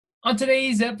On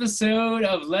today's episode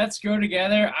of Let's Grow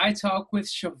Together, I talk with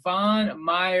Siobhan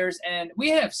Myers, and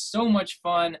we have so much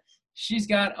fun. She's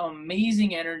got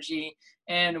amazing energy,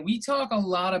 and we talk a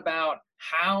lot about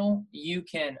how you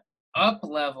can up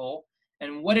level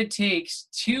and what it takes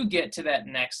to get to that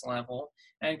next level,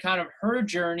 and kind of her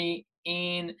journey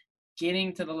in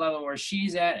getting to the level where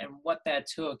she's at and what that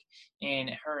took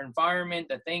in her environment,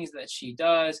 the things that she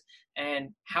does, and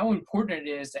how important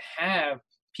it is to have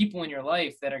people in your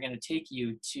life that are going to take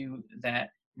you to that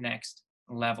next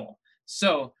level.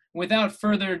 So, without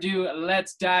further ado,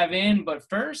 let's dive in. But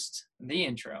first, the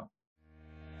intro.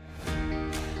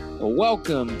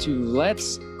 Welcome to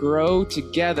Let's Grow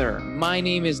Together. My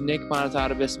name is Nick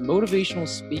Monotadovas, motivational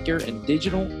speaker and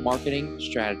digital marketing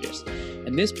strategist.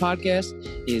 And this podcast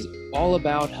is all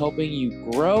about helping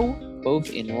you grow both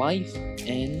in life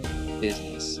and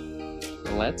business.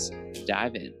 Let's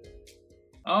dive in.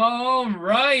 All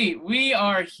right, we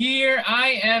are here.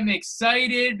 I am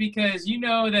excited because you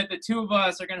know that the two of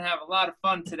us are going to have a lot of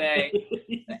fun today.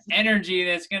 The energy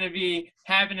that's going to be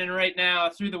happening right now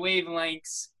through the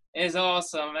wavelengths is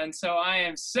awesome. And so I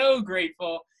am so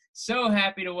grateful, so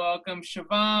happy to welcome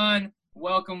Siobhan.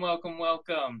 Welcome, welcome,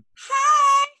 welcome.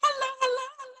 Hi,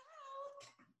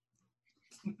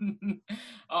 hello.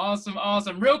 Awesome,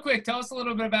 awesome. Real quick, tell us a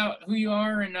little bit about who you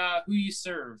are and who you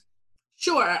serve.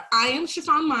 Sure. I am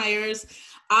Siobhan Myers.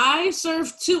 I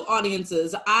serve two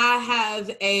audiences. I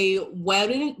have a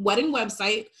wedding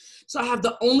website. So I have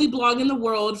the only blog in the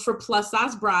world for plus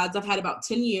size brides. I've had about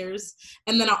 10 years.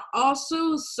 And then I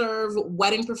also serve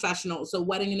wedding professionals, so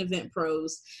wedding and event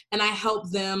pros. And I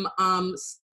help them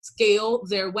scale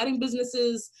their wedding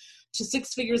businesses to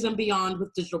 6 figures and beyond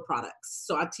with digital products.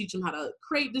 So I teach them how to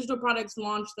create digital products,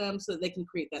 launch them so that they can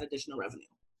create that additional revenue.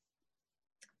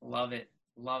 Love it.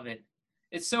 Love it.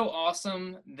 It's so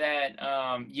awesome that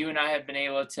you and I have been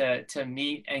able to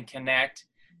meet and connect,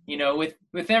 you know,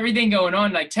 with everything going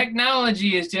on. Like,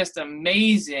 technology is just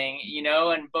amazing, you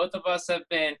know, and both of us have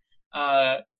been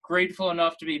grateful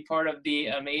enough to be part of the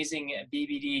amazing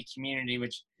BBD community,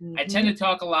 which I tend to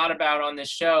talk a lot about on this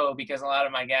show because a lot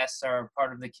of my guests are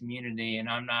part of the community, and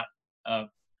I'm not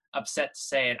upset to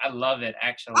say it. I love it,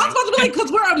 actually. I was about to be like, because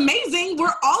we're amazing.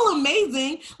 We're all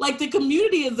amazing. Like, the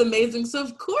community is amazing. So,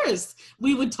 of course,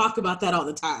 we would talk about that all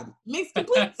the time. Makes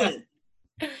complete sense.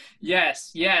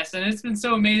 Yes. And it's been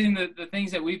so amazing, the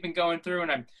things that we've been going through.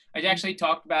 And I actually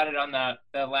talked about it on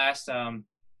the last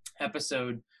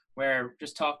episode, where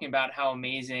just talking about how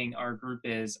amazing our group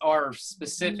is, our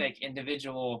specific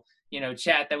individual, you know,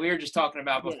 chat that we were just talking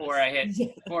about before I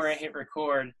hit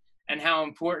record. And how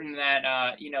important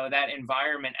that, you know, that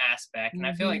environment aspect. And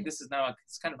I feel like this is now,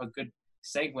 it's kind of a good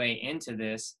segue into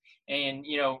this. And,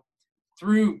 you know,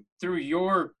 through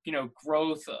your, you know,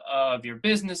 growth of your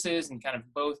businesses and kind of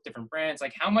both different brands,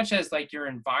 like, how much has, like, your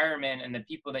environment and the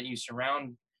people that you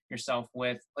surround yourself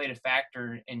with played a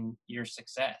factor in your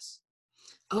success?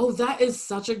 Oh, that is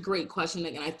such a great question,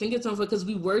 Nick. And I think it's unfair because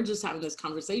we were just having this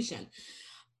conversation.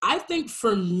 I think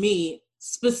for me,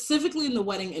 specifically in the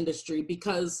wedding industry,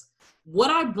 because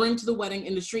what I bring to the wedding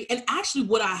industry, and actually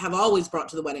what I have always brought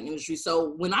to the wedding industry.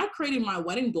 So when I created my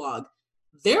wedding blog,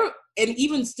 and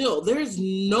even still, there's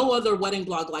no other wedding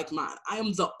blog like mine. I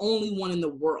am the only one in the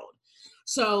world.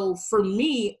 So for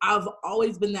me, I've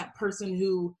always been that person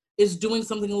who is doing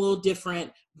something a little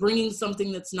different, bringing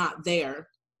something that's not there.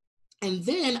 And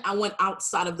then I went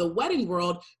outside of the wedding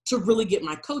world to really get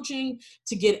my coaching,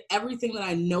 to get everything that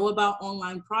I know about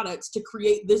online products, to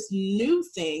create this new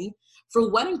thing for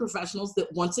wedding professionals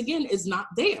that, once again, is not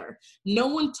there. No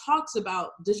one talks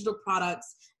about digital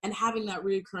products and having that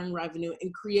recurring revenue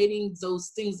and creating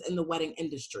those things in the wedding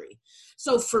industry.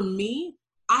 So for me,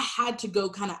 I had to go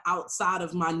kind of outside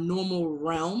of my normal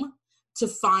realm to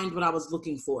find what I was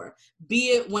looking for,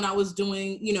 be it when I was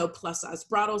doing, you know, plus size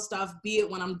bridal stuff, be it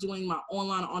when I'm doing my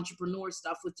online entrepreneur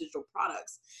stuff with digital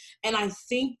products. And I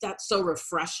think that's so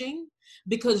refreshing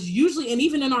because usually, and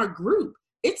even in our group,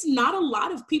 it's not a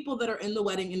lot of people that are in the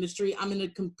wedding industry. I'm in a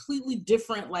completely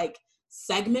different, like,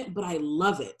 segment, but I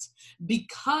love it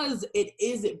because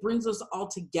it brings us all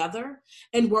together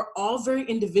and we're all very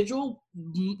individual.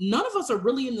 None of us are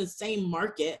really in the same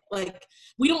market. Like,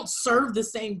 we don't serve the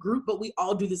same group, but we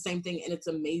all do the same thing, and it's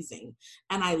amazing.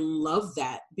 And I love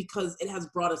that because it has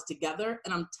brought us together.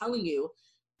 And I'm telling you,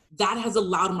 that has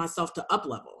allowed myself to up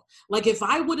level. Like, if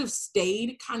I would have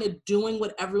stayed kind of doing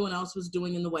what everyone else was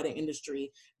doing in the wedding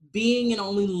industry, being and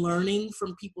only learning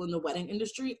from people in the wedding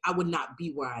industry, I would not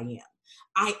be where I am.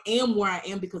 I am where I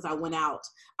am because I went out.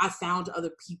 I found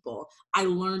other people. I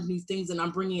learned new things, and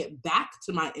I'm bringing it back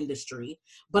to my industry.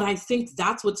 But I think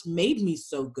that's what's made me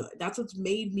so good. That's what's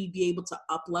made me be able to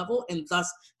up level and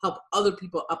thus help other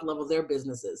people up level their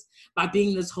businesses by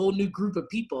being this whole new group of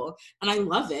people. And I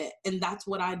love it. And that's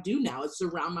what I do now, is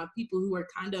surround my people who are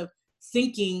kind of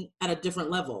thinking at a different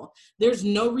level. There's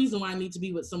no reason why I need to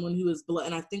be with someone who is below.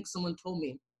 And I think someone told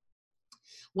me,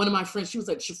 one of my friends, she was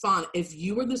like, Chiffon, if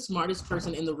you were the smartest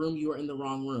person in the room, you were in the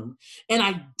wrong room. And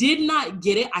I did not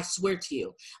get it. I swear to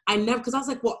you. I never, because I was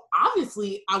like, well,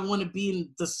 obviously I want to be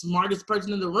the smartest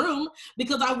person in the room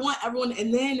because I want everyone.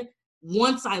 And then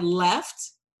once I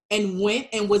left and went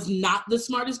and was not the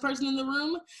smartest person in the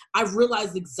room, I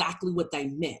realized exactly what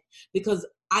that meant, because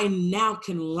I now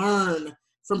can learn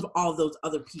from all those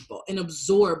other people and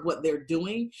absorb what they're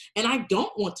doing. And I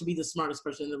don't want to be the smartest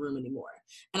person in the room anymore.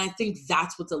 And I think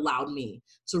that's what's allowed me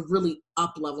to really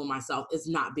up level myself, is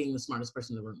not being the smartest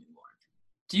person in the room anymore.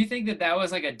 Do you think that that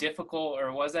was like a difficult,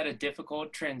 or was that a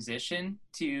difficult transition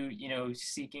to, you know,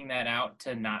 seeking that out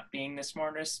to not being the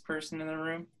smartest person in the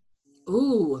room?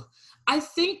 Ooh, I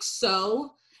think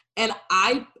so. And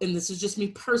this is just me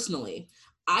personally,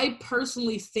 I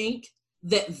personally think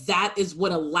that is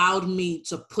what allowed me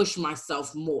to push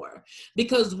myself more.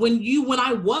 Because when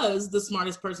I was the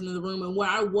smartest person in the room, and when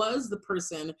I was the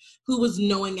person who was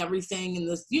knowing everything and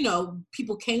this, you know,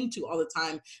 people came to all the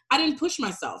time, I didn't push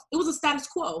myself. It was a status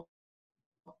quo.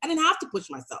 I didn't have to push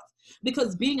myself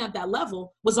because being at that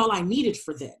level was all I needed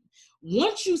for then.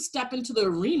 Once you step into the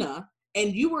arena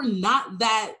and you are not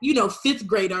that, you know, fifth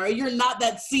grader, or you're not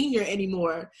that senior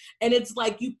anymore, and it's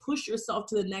like you push yourself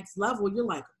to the next level, you're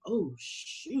like, oh,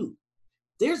 shoot.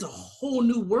 There's a whole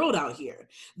new world out here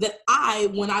that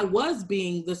when I was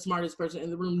being the smartest person in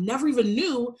the room, never even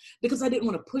knew, because I didn't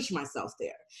want to push myself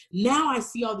there. Now I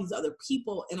see all these other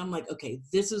people and I'm like, okay,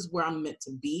 this is where I'm meant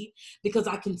to be, because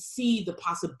I can see the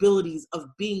possibilities of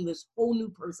being this whole new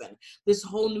person, this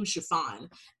whole new Chiffon.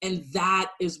 And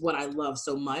that is what I love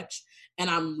so much. And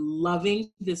I'm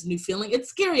loving this new feeling. It's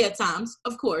scary at times,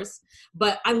 of course,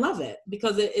 but I love it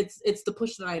because it's the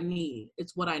push that I need.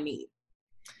 It's what I need.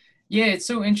 Yeah, it's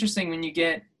so interesting when you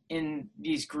get in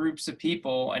these groups of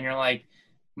people and you're like,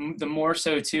 the more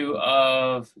so too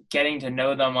of getting to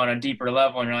know them on a deeper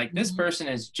level, and you're like, this person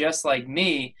is just like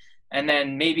me, and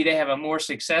then maybe they have a more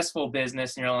successful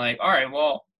business and you're like, all right,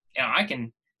 well, you know, I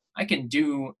can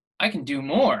do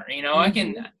more, you know. I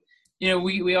can, you know,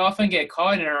 we often get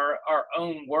caught in our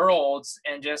own worlds,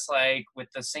 and just like with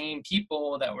the same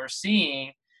people that we're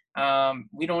seeing,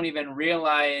 we don't even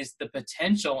realize the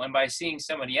potential. And by seeing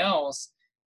somebody else,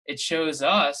 it shows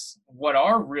us what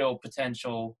our real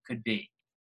potential could be.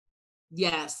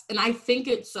 Yes. And I think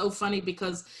it's so funny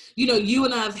because, you know, you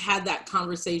and I have had that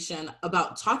conversation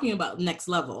about talking about next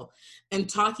level and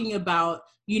talking about,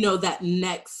 you know, that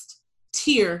next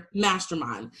tier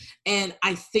mastermind. And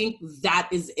I think that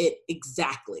is it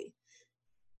exactly.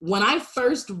 When I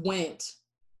first went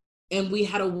and we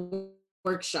had a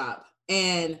workshop,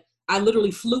 and I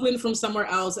literally flew in from somewhere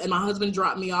else, and my husband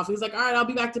dropped me off. He was like, all right, I'll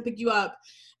be back to pick you up.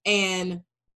 And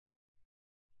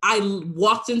I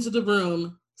walked into the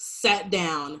room, sat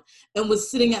down, and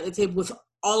was sitting at the table with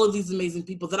all of these amazing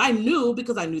people that I knew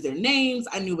because I knew their names.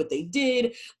 I knew what they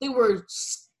did. They were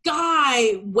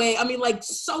skyway, I mean, like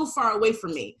so far away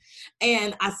from me.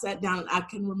 And I sat down, and I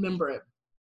can remember it.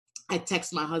 I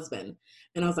texted my husband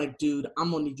and I was like, dude,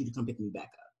 I'm gonna need you to come pick me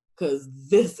back up. Because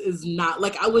this is not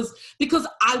like because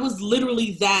I was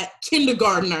literally that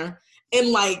kindergartner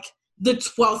in like the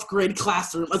 12th grade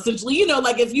classroom, essentially, you know,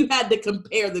 like if you had to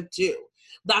compare the two,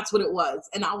 that's what it was.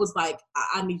 And I was like,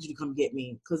 I need you to come get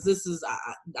me, because this is,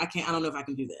 I can't, I don't know if I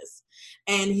can do this.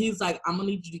 And he's like, I'm gonna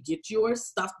need you to get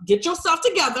yourself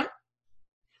together,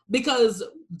 because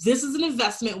this is an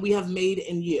investment we have made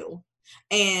in you.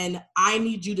 And I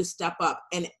need you to step up.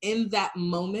 And in that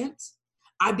moment,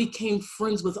 I became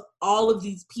friends with all of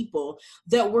these people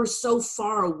that were so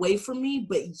far away from me,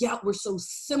 but yet were so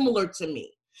similar to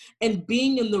me. And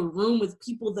being in the room with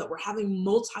people that were having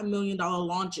multi-million-dollar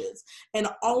launches and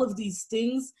all of these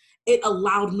things, it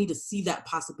allowed me to see that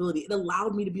possibility. It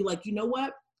allowed me to be like, you know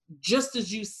what? Just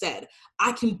as you said,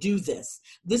 I can do this.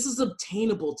 This is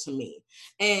obtainable to me.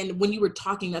 And when you were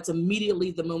talking, that's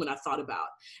immediately the moment I thought about.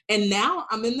 And now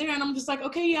I'm in there and I'm just like,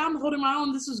 okay, yeah, I'm holding my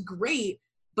own. This is great.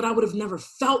 But I would have never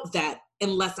felt that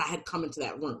unless I had come into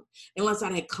that room, unless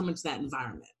I had come into that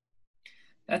environment.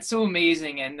 That's so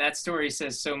amazing. And that story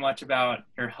says so much about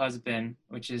your husband,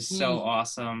 which is so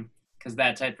awesome, because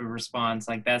that type of response,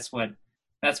 like that's what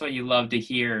you love to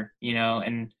hear, you know.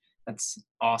 And That's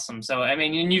awesome. So, I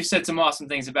mean, and you've said some awesome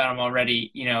things about him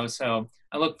already, so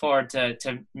I look forward to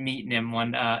meeting him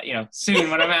soon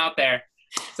when I'm out there.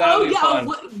 So oh yeah,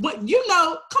 what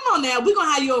come on now, we're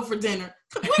gonna have you over for dinner.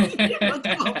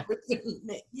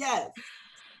 Yes.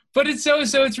 But it's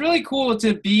it's really cool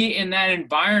to be in that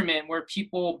environment where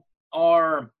people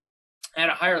are at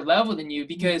a higher level than you,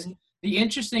 because the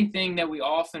interesting thing that we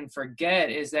often forget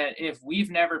is that if we've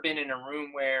never been in a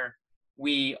room where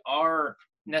we are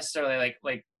necessarily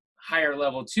like higher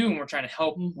level too, and we're trying to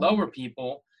help lower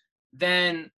people,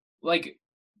 then like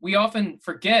we often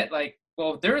forget, like,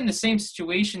 well, they're in the same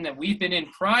situation that we've been in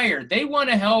prior. They want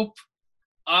to help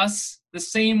us the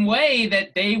same way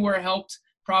that they were helped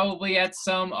probably at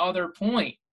some other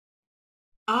point.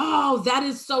 Oh, that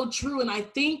is so true. And I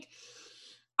think,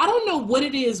 I don't know what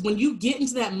it is, when you get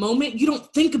into that moment, you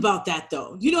don't think about that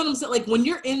though. You know what I'm saying? Like when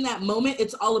you're in that moment,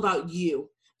 it's all about you.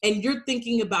 And you're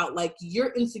thinking about like your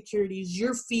insecurities,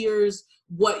 your fears,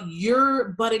 what you're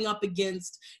butting up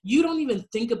against. You don't even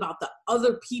think about the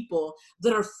other people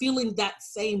that are feeling that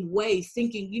same way,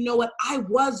 thinking, you know what, I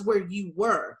was where you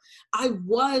were. I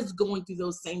was going through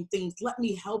those same things. Let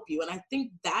me help you. And I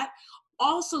think that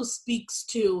also speaks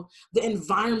to the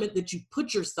environment that you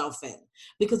put yourself in.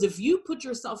 Because if you put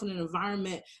yourself in an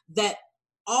environment that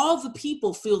all the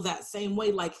people feel that same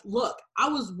way, like, look, I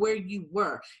was where you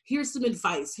were. Here's some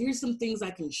advice. Here's some things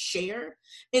I can share,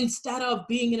 instead of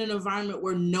being in an environment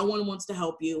where no one wants to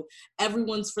help you.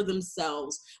 Everyone's for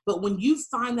themselves. But when you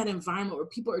find that environment where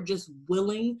people are just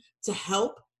willing to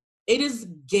help, it is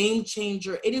game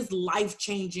changer. It is life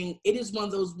changing. It is one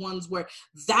of those ones where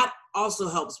that also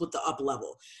helps with the up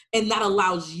level. And that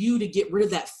allows you to get rid of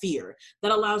that fear.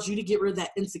 That allows you to get rid of that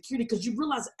insecurity, because you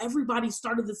realize everybody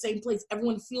started the same place.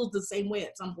 Everyone feels the same way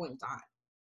at some point in time.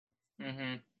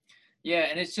 Mm-hmm. Yeah.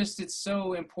 And it's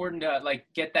so important to like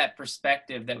get that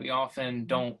perspective that we often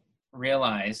don't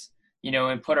realize,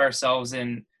 and put ourselves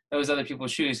in those other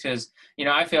people's shoes. Cause,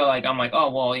 I feel like I'm like,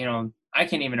 oh, well, I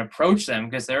can't even approach them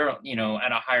because they're, at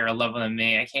a higher level than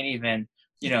me. I can't even,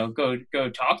 go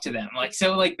talk to them. Like,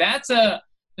 so like, that's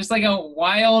just like a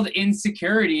wild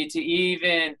insecurity to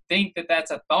even think that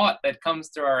that's a thought that comes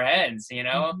through our heads,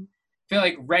 I feel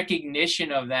like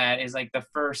recognition of that is like the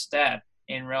first step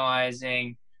in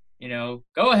realizing, go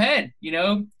ahead,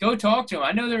 go talk to them.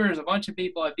 I know there was a bunch of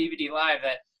people at BBD Live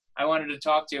that I wanted to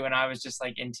talk to, and I was just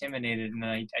like intimidated, and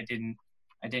I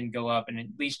didn't go up and at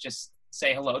least just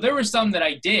say hello. There were some that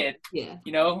I did. Yeah.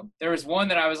 There was one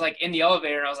that I was like in the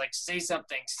elevator and I was like, say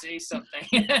something.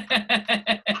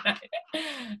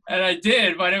 And I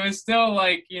did, but it was still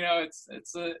like,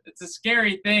 it's a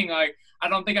scary thing. Like, I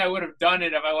don't think I would have done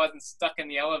it if I wasn't stuck in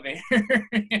the elevator.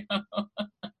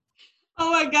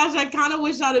 Oh my gosh, I kind of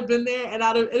wish I'd have been there, and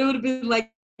it would have been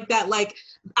like that, like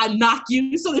I knock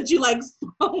you so that you like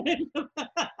fall in.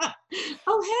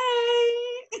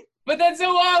 Oh, hey. But that's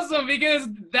so awesome, because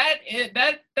that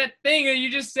thing that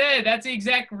you just said, that's the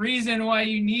exact reason why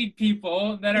you need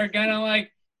people that are gonna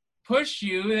like push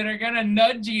you, that are gonna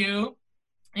nudge you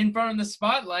in front of the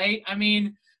spotlight. I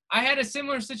mean, I had a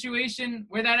similar situation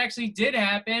where that actually did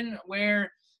happen,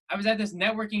 where I was at this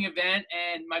networking event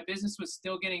and my business was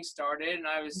still getting started, and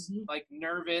I was like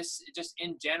nervous just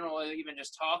in general, even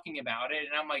just talking about it.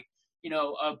 And I'm like,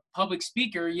 a public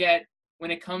speaker, yet when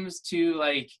it comes to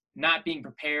like not being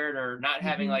prepared or not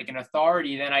having like an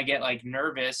authority, then I get like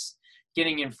nervous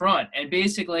getting in front. And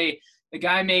basically the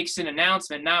guy makes an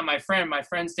announcement, not my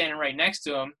friend standing right next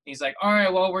to him. He's like, all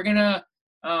right, well, we're gonna,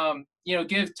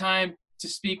 give time to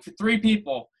speak for 3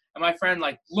 people. And my friend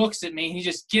like looks at me, and he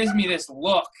just gives me this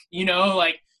look,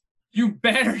 like, you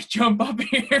better jump up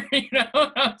here.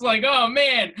 I was like, oh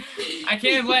man, I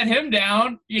can't let him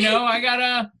down.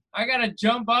 I gotta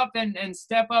jump up and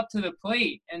step up to the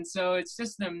plate. And so it's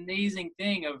just an amazing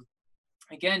thing of,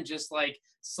 again, just like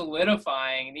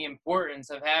solidifying the importance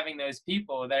of having those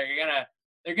people that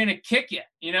they're gonna kick you,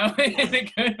 in a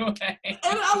good way. And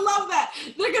I love that.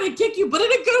 They're gonna kick you, but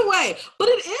in a good way. But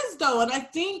it is though, and I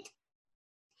think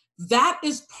that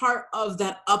is part of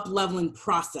that up-leveling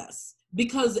process.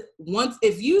 Because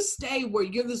if you stay where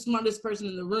you're the smartest person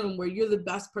in the room, where you're the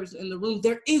best person in the room,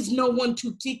 there is no one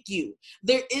to kick you.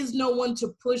 There is no one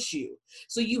to push you.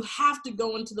 So you have to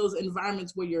go into those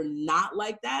environments where you're not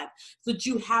like that, so that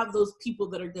you have those people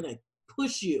that are going to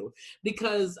push you.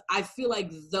 Because I feel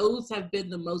like those have been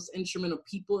the most instrumental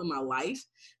people in my life.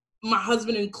 My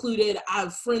husband included. I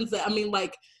have friends that,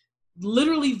 like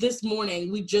literally this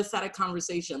morning, we just had a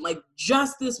conversation. Like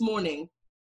just this morning,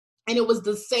 And it was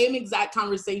the same exact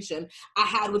conversation I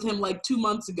had with him like 2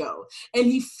 months ago. And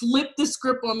he flipped the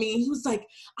script on me. And he was like,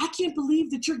 I can't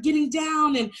believe that you're getting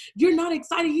down and you're not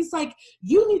excited. He's like,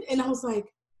 you need, and I was like,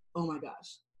 oh my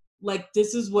gosh, like,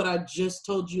 this is what I just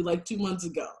told you like 2 months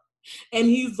ago. And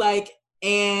he's like,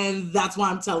 and that's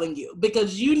why I'm telling you,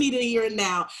 because you need to hear it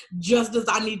now, just as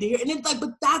I need to hear it. And it's like,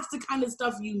 but that's the kind of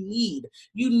stuff you need.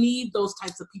 You need those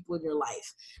types of people in your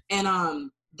life. And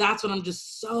that's what I'm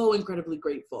just so incredibly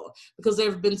grateful, because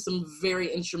there have been some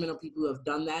very instrumental people who have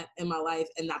done that in my life.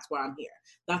 And that's why I'm here.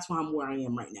 That's why I'm where I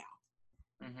am right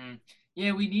now. Mm-hmm.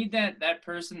 Yeah, we need that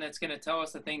person that's going to tell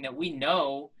us the thing that we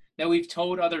know that we've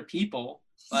told other people.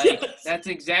 Like, yes. That's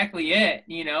exactly it.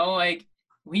 You know, like,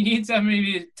 we need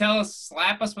somebody to tell us,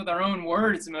 slap us with our own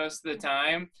words most of the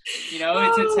time. You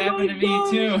know, it's happened to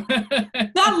me too.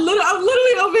 I'm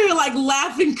literally over here like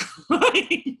laughing,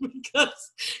 crying,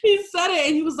 because he said it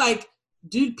and he was like,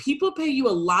 dude, people pay you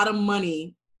a lot of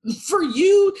money for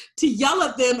you to yell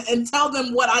at them and tell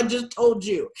them what I just told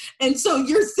you. And so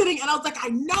you're sitting, and I was like, I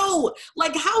know,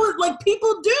 like, how, like,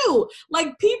 people do,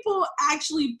 like, people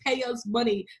actually pay us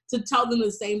money to tell them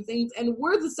the same things. And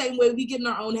we're the same way. We get in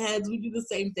our own heads. We do the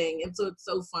same thing. And so it's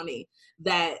so funny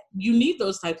that you need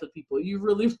those types of people. You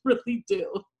really, really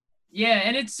do. Yeah.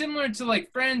 And it's similar to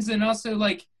like friends and also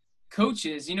like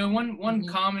coaches. You know, one mm-hmm.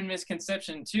 common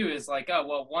misconception too is like, oh,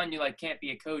 well, one, you like can't be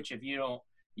a coach if you don't,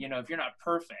 you know, if you're not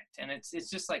perfect. And it's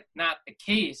just like not the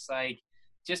case. Like,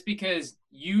 just because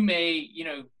you may, you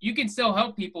know, you can still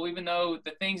help people, even though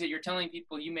the things that you're telling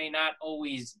people you may not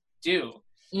always do.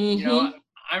 Mm-hmm. You know,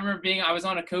 I remember I was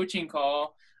on a coaching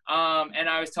call, and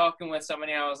I was talking with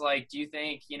somebody, and I was like, do you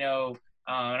think, you know,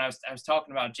 and I was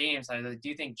talking about James. I was like, do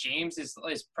you think James is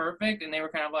perfect? And they were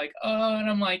kind of like, oh, and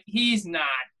I'm like, he's not.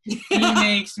 He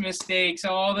makes mistakes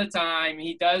all the time.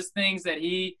 He does things that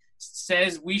he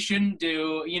says we shouldn't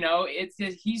do. You know,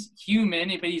 he's human,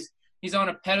 but he's on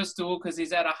a pedestal because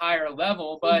he's at a higher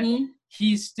level, but mm-hmm.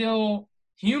 he's still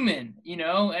human, you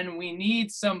know, and we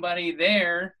need somebody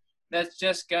there that's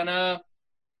just gonna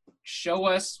show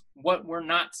us what we're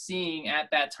not seeing at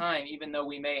that time, even though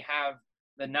we may have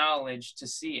the knowledge to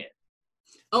see it.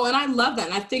 Oh, and I love that.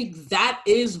 And I think that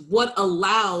is what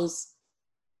allows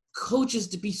coaches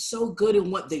to be so good in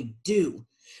what they do,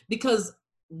 because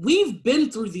we've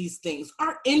been through these things.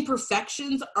 Our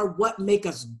imperfections are what make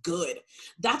us good.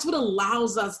 That's what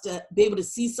allows us to be able to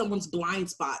see someone's blind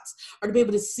spots, or to be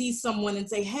able to see someone and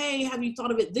say, hey, have you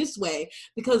thought of it this way?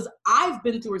 Because I've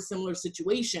been through a similar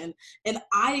situation and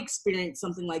I experienced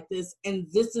something like this. And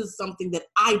this is something that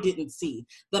I didn't see,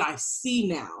 that I see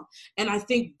now. And I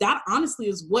think that honestly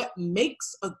is what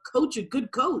makes a coach a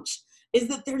good coach, is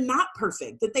that they're not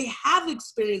perfect, that they have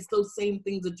experienced those same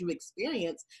things that you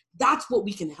experience. That's what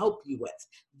we can help you with.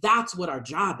 That's what our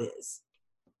job is.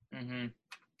 Mm-hmm.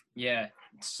 Yeah,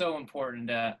 it's so important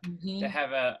to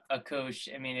have a coach.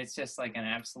 I mean, it's just like an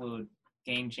absolute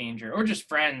game changer, or just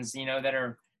friends, you know, that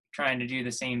are trying to do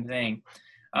the same thing.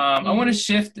 I want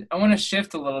to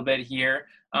shift a little bit here.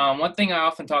 One thing I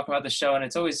often talk about the show, and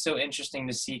it's always so interesting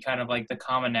to see kind of like the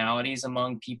commonalities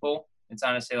among people. It's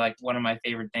honestly like one of my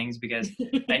favorite things, because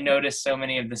I notice so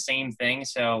many of the same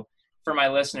things. So for my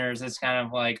listeners, it's kind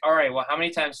of like, all right, well, how many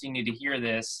times do you need to hear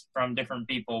this from different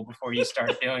people before you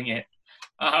start doing it?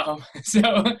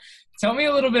 So tell me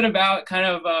a little bit about kind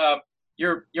of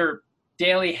your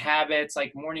daily habits,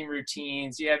 like morning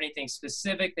routines. Do you have anything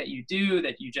specific that you do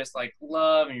that you just like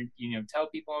love and you know tell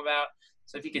people about?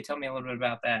 So if you could tell me a little bit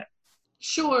about that.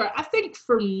 Sure. I think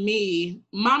for me,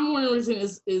 my morning routine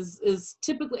is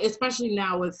typically, especially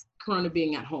now with Corona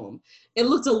being at home, it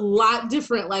looked a lot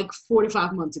different like 4 to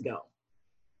 5 months ago.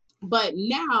 But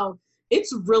now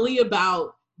it's really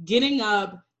about getting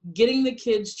up, getting the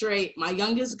kids straight. My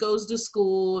youngest goes to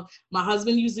school. My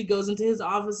husband usually goes into his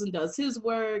office and does his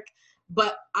work.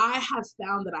 But I have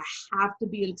found that I have to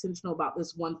be intentional about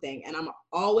this one thing. And I'm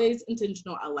always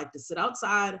intentional. I like to sit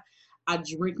outside. I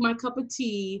drink my cup of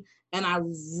tea, and I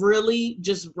really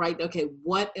just write, okay,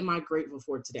 what am I grateful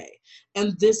for today?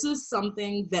 And this is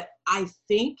something that I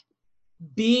think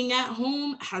being at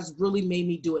home has really made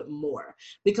me do it more,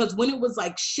 because when it was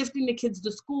like shifting the kids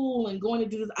to school and going to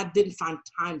do this, I didn't find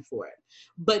time for it.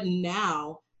 But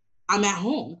now I'm at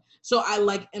home. So I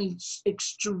am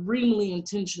extremely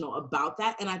intentional about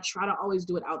that. And I try to always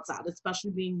do it outside,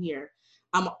 especially being here.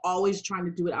 I'm always trying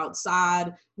to do it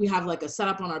outside. We have like a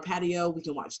setup on our patio. We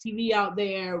can watch TV out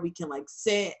there. We can like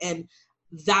sit, and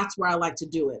that's where I like to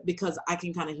do it, because I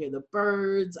can kind of hear the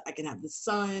birds. I can have the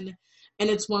sun. And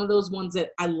it's one of those ones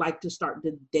that I like to start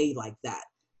the day like that.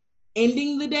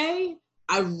 Ending the day,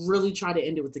 I really try to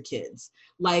end it with the kids.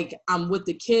 Like, I'm with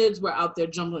the kids, we're out there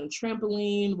jumping on a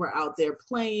trampoline, we're out there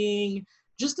playing,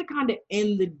 just to kind of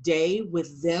end the day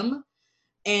with them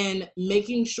and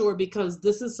making sure, because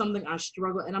this is something I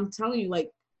struggle, and I'm telling you, like,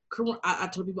 I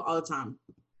tell people all the time,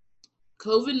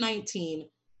 COVID-19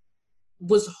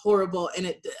 was horrible, and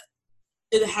it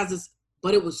has this,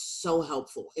 but it was so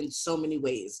helpful in so many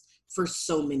ways for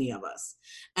so many of us.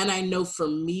 And I know for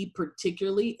me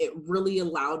particularly, it really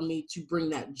allowed me to bring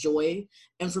that joy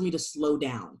and for me to slow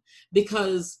down,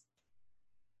 because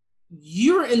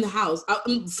you're in the house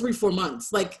 3-4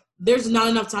 months. Like, there's not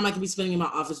enough time I can be spending in my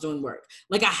office doing work.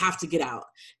 Like, I have to get out.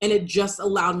 And it just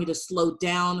allowed me to slow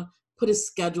down, put a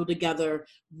schedule together,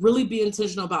 really be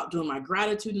intentional about doing my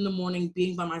gratitude in the morning,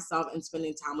 being by myself, and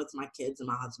spending time with my kids and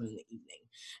my husband in the evening.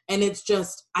 And it's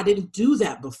just, I didn't do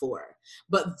that before.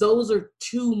 But those are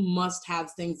 2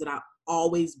 must-have things that I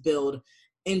always build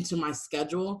into my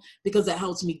schedule, because it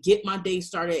helps me get my day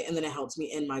started, and then it helps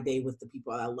me end my day with the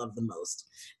people I love the most.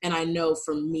 And I know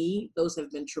for me, those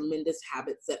have been tremendous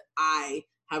habits that I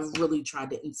have really tried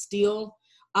to instill.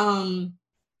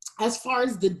 As far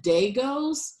as the day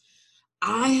goes,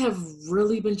 I have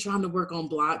really been trying to work on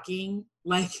blocking,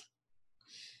 or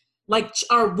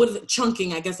what is it,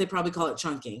 chunking? I guess they probably call it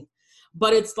chunking.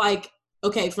 But it's like,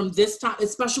 okay, from this time,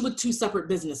 especially with 2 separate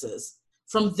businesses,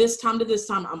 from this time to this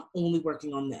time, I'm only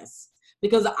working on this,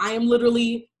 because I am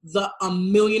literally the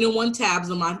 1,000,001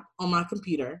 tabs on my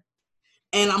computer.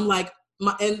 And I'm like,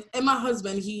 and my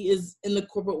husband, he is in the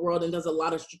corporate world and does a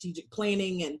lot of strategic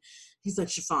planning. And he's like,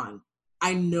 Chiffon,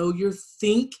 I know you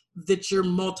think that you're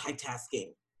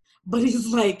multitasking, but he's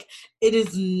like, it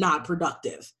is not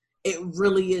productive. It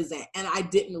really isn't. And I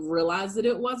didn't realize that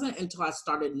it wasn't until I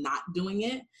started not doing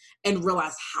it and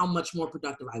realized how much more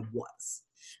productive I was.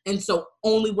 And so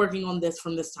only working on this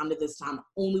from this time to this time,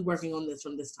 only working on this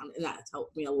from this time. And that has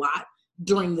helped me a lot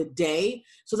during the day,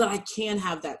 so that I can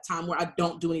have that time where I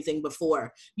don't do anything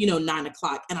before, 9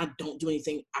 o'clock, and I don't do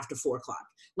anything after 4 o'clock.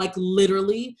 Like,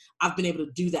 literally, I've been able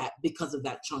to do that because of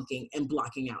that chunking and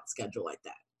blocking out schedule like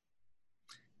that.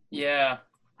 Yeah,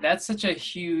 that's such a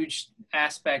huge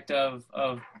aspect of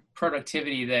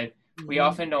productivity that we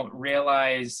often don't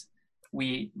realize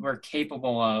we're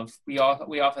capable of. We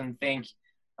often think,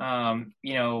 well,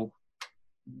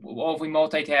 if we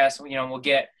multitask, we'll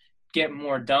get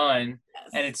more done. Yes.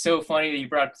 And it's so funny that you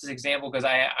brought up this example, because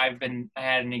I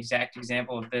had an exact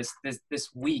example of this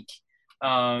week,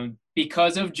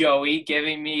 because of Joey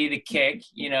giving me the kick,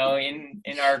 in our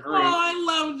group. Oh, I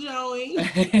love Joey.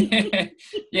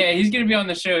 Yeah, he's gonna be on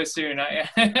the show soon.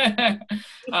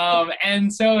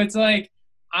 And so it's like,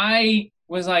 I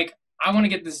was like, I want to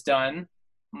get this done.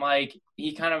 Like,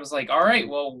 he kind of was like, all right,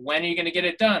 well, when are you gonna get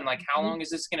it done? Like, how long is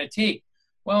this gonna take?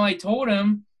 Well, I told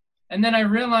him. And then I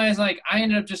realized, like, I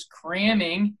ended up just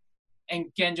cramming, and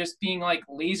again, just being like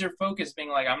laser focused, being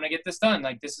like, I'm going to get this done.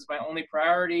 Like, this is my only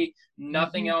priority.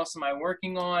 Nothing else am I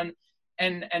working on.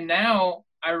 And now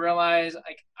I realize,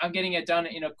 like, I'm getting it done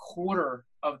in a quarter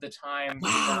of the time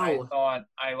that I thought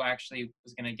I actually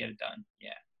was going to get it done. Yeah.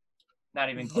 Not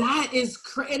even close. That is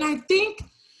crazy. And I think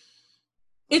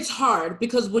it's hard,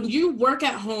 because when you work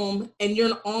at home and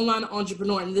you're an online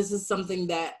entrepreneur, and this is something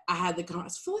that I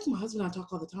feel like my husband and I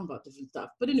talk all the time about different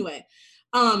stuff. But anyway,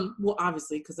 well,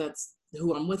 obviously, because that's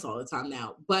who I'm with all the time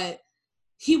now. But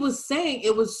he was saying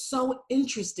it was so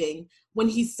interesting when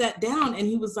he sat down and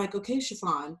he was like, okay,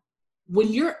 Chiffon,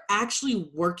 when you're actually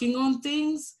working on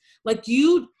things, like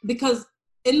because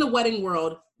in the wedding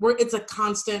world, where it's a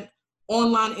constant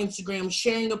online Instagram,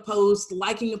 sharing a post,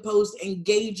 liking a post,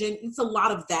 engaging. It's a lot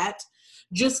of that,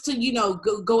 just to,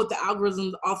 go with the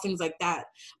algorithms, all things like that.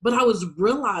 But I was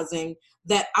realizing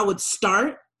that I would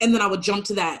start, and then I would jump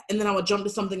to that, and then I would jump to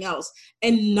something else.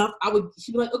 And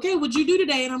he'd be like, okay, what'd you do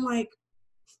today? And I'm like,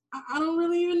 I don't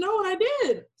really even know what I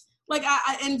did. Like,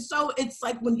 and so it's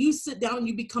like, when you sit down and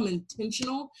you become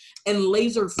intentional and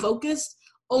laser focused,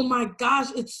 oh my gosh,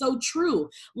 it's so true.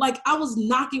 Like,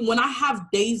 when I have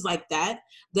days like that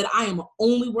I am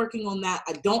only working on that,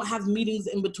 I don't have meetings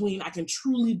in between, I can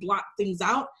truly block things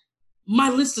out, my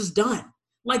list is done.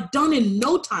 Like, done in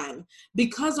no time,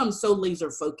 because I'm so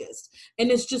laser focused. And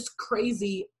it's just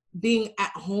crazy being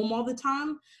at home all the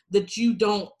time that you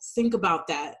don't think about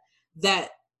that.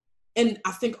 And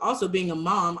I think also being a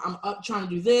mom, I'm up trying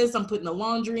to do this, I'm putting the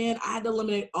laundry in, I had to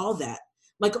eliminate all that.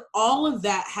 Like, all of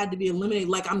that had to be eliminated.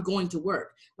 Like, I'm going to work.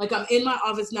 Like, I'm in my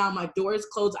office now. My door is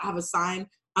closed. I have a sign.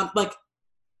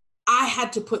 I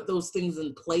had to put those things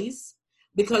in place,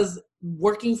 because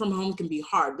working from home can be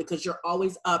hard, because you're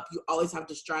always up. You always have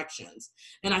distractions.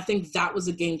 And I think that was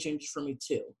a game changer for me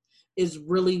too, is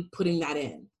really putting that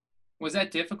in. Was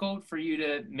that difficult for you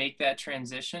to make that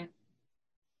transition?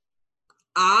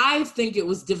 I think it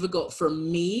was difficult for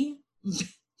me,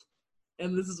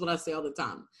 and this is what I say all the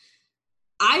time.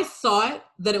 I thought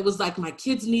that it was like my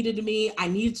kids needed me. I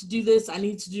needed to do this. I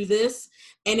need to do this.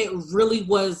 And it really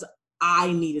was,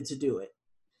 I needed to do it.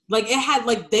 Like it had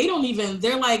like, they're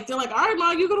like, all right,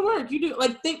 Mom, you go to work. You do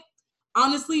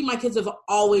honestly, my kids have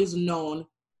always known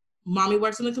Mommy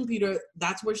works on the computer.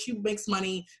 That's where she makes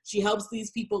money. She helps these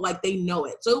people. Like they know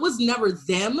it. So it was never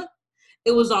them.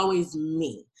 It was always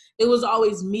me. It was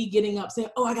always me getting up saying,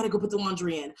 oh, I got to go put the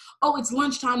laundry in. Oh, it's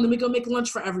lunchtime. Let me go make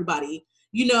lunch for everybody,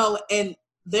 and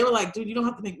they were like, dude, you don't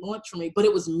have to make lunch for me, but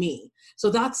it was me. So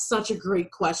that's such a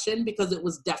great question because it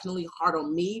was definitely hard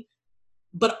on me,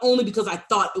 but only because I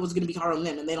thought it was going to be hard on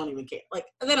them and they don't even care. Like,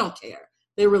 they don't care.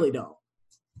 They really don't.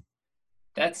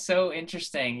 That's so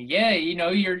interesting. Yeah,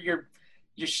 you're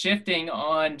shifting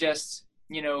on just,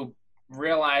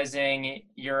 realizing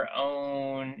your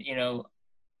own,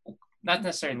 not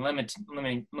necessarily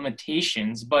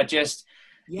limitations, but just,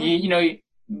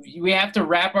 we have to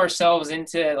wrap ourselves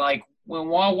into like,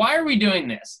 well, why are we doing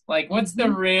this? Like, what's the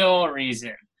real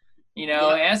reason?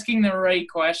 Asking the right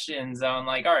questions on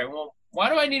like, all right, well, why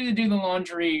do I need to do the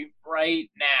laundry right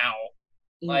now?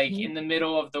 Like in the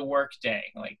middle of the workday,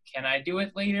 like, can I do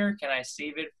it later? Can I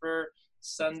save it for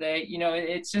Sunday?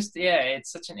 It's just,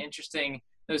 it's such an interesting,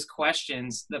 those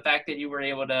questions, the fact that you were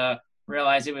able to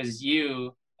realize it was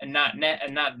you and not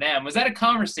them. Was that a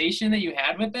conversation that you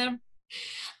had with them?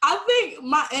 I think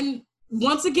and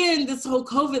once again, this whole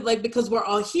COVID, like, because we're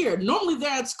all here, normally they're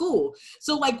at school.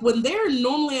 So like when they're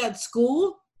normally at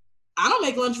school, I don't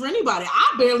make lunch for anybody.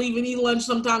 I barely even eat lunch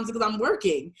sometimes because I'm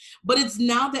working. But it's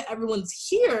now that everyone's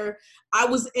here, I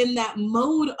was in that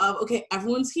mode of, okay,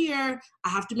 everyone's here. I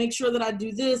have to make sure that I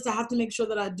do this. I have to make sure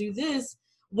that I do this.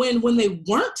 When they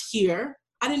weren't here,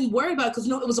 I didn't worry about it because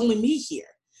it was only me here.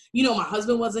 My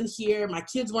husband wasn't here. My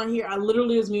kids weren't here. It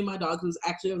was me and my dog, who's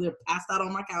actually over there passed out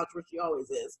on my couch, where she always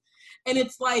is. And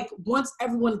it's like, once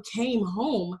everyone came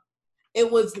home, it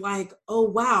was like, oh,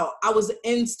 wow, I was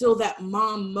in still that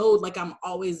mom mode like I'm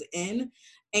always in.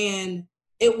 And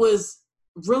it was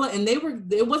real. And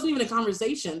it wasn't even a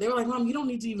conversation. They were like, Mom, you don't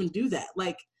need to even do that.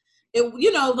 Like,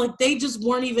 like they just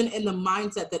weren't even in the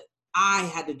mindset that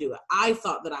I had to do it. I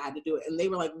thought that I had to do it. And they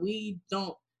were like, we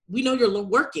know you're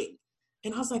working.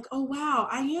 And I was like, oh, wow,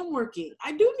 I am working.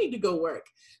 I do need to go work.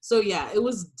 So yeah, it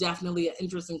was definitely an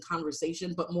interesting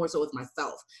conversation, but more so with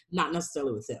myself, not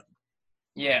necessarily with him.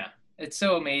 Yeah. It's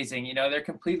so amazing. They're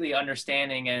completely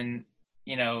understanding and,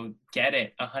 get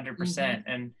it 100%.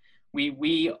 And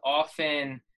we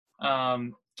often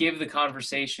give the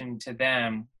conversation to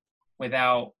them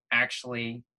without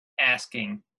actually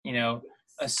asking,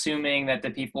 assuming that the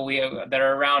people that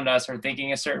are around us are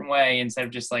thinking a certain way instead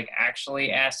of just like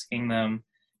actually asking them,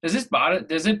 does it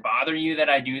bother you that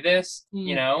I do this?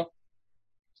 It's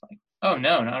like, oh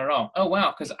no, not at all. Oh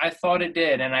wow. 'Cause I thought it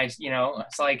did. And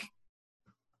it's like,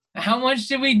 how much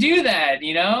did we do that,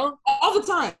 All the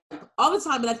time.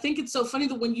 And I think it's so funny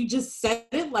that when you just said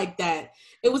it like that,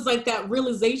 it was like that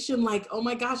realization, like, oh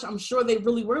my gosh, I'm sure they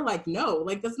really were like, no,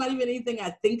 like, that's not even anything I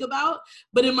think about.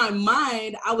 But in my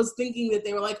mind, I was thinking that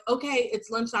they were like, okay, it's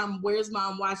lunchtime. Where's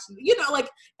Mom watching? Like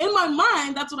in my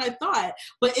mind, that's what I thought.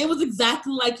 But it was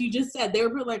exactly like you just said. They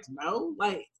were like, no,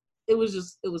 like, it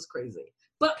was crazy,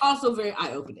 but also very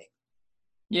eye-opening.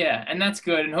 Yeah, and that's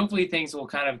good. And hopefully things will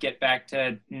kind of get back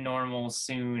to normal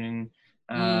soon.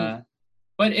 And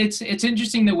but it's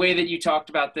interesting the way that you talked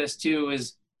about this too,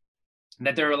 is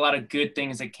that there are a lot of good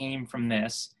things that came from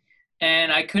this.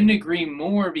 And I couldn't agree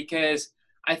more, because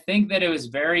I think that it was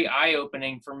very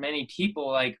eye-opening for many people.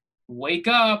 Like, wake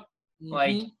up.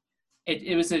 Like,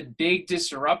 it was a big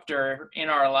disruptor in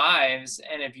our lives.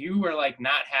 And if you were like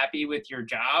not happy with your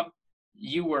job,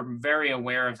 you were very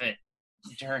aware of it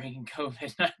during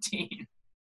COVID-19.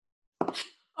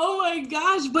 Oh my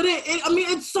gosh, but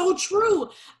it's so true.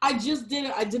 I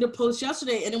did a post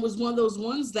yesterday, and it was one of those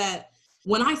ones that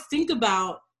when I think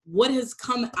about what has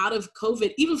come out of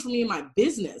COVID, even for me in my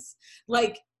business,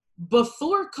 like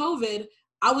before COVID,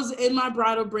 I was in my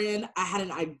bridal brand. I had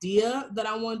an idea that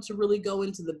I wanted to really go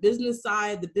into the business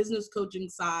side, the business coaching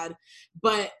side,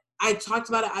 but I talked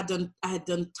about it. I had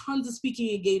done tons of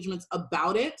speaking engagements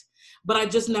about it, but I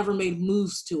just never made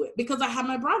moves to it because I had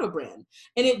my bridal brand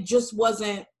and it just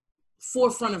wasn't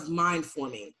forefront of mind for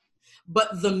me.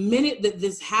 But the minute that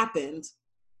this happened,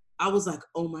 I was like,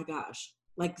 oh my gosh,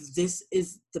 like this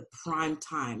is the prime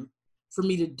time for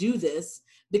me to do this,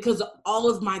 because all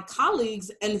of my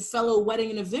colleagues and fellow wedding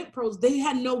and event pros, they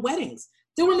had no weddings.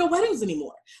 there were no weddings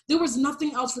anymore. There was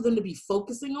nothing else for them to be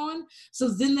focusing on. So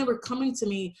then they were coming to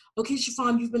me, okay,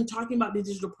 Chiffon, you've been talking about the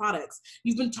digital products.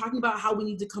 You've been talking about how we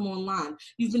need to come online.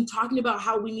 You've been talking about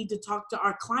how we need to talk to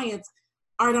our clients.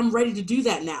 All right, I'm ready to do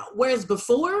that now. Whereas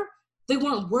before, they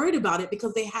weren't worried about it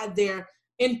because they had their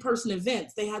in-person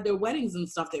events. They had their weddings and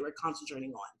stuff they were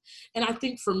concentrating on. And I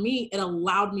think for me, it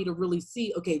allowed me to really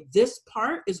see, okay, this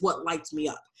part is what lights me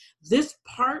up. This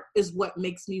part is what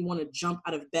makes me want to jump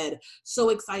out of bed, so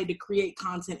excited to create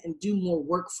content and do more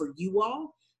work for you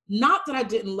all. Not that I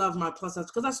didn't love my plus size,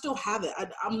 because I still have it.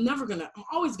 I'm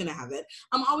always going to have it.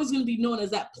 I'm always going to be known as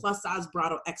that plus size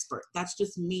bridal expert. That's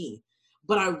just me.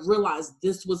 But I realized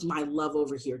this was my love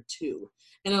over here too.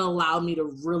 And it allowed me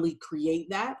to really create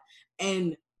that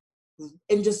and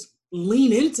just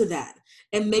lean into that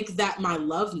and make that my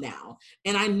love now.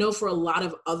 And I know for a lot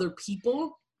of other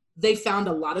people, they found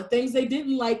a lot of things they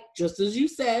didn't like, just as you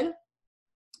said,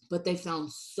 but they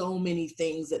found so many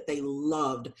things that they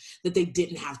loved that they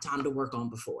didn't have time to work on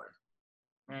before.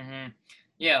 Mm-hmm.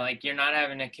 Yeah, like you're not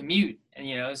having to commute,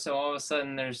 and so all of a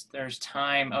sudden there's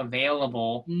time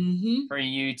available for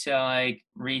you to like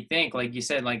rethink, like you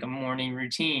said, like a morning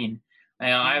routine.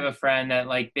 I have a friend that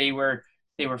like they were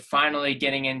finally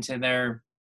getting into their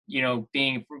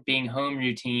being home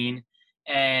routine,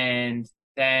 and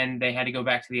then they had to go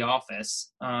back to the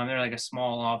office. They're like a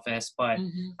small office, but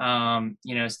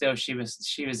still she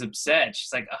was upset.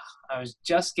 She's like, I was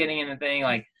just getting in the thing,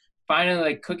 like finally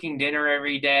like cooking dinner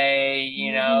every day,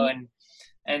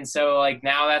 and so like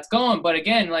now that's gone. But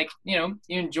again, like you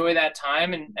enjoy that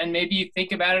time, and maybe you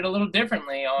think about it a little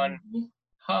differently on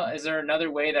is there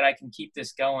another way that I can keep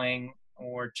this going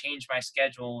or change my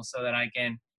schedule so that I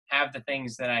can have the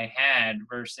things that I had,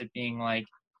 versus it being like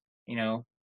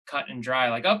cut and dry,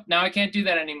 like, oh, now I can't do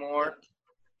that anymore.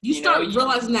 You start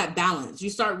realizing that balance. You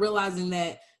start realizing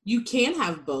that you can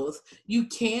have both. You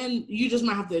just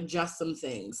might have to adjust some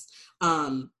things.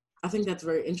 I think that's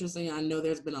very interesting. I know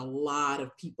there's been a lot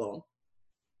of people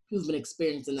who've been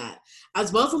experiencing that,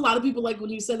 as well as a lot of people, like when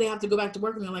you said they have to go back to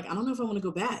work and they're like, I don't know if I want to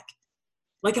go back.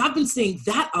 Like I've been seeing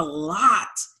that a lot.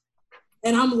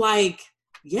 And I'm like,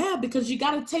 yeah, because you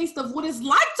got a taste of what it's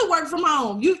like to work from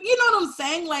home. You know what I'm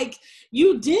saying? Like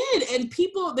you did. And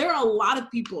there are a lot of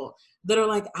people that are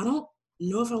like, I don't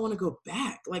know if I want to go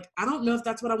back. Like, I don't know if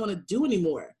that's what I want to do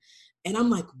anymore. And I'm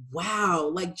like,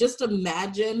 wow, like just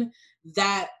imagine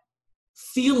that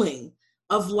feeling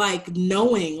of like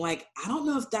knowing, like, I don't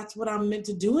know if that's what I'm meant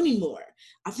to do anymore.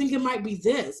 I think it might be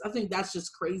this. I think that's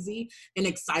just crazy and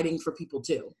exciting for people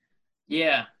too.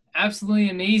 Yeah. Absolutely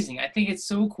amazing. I think it's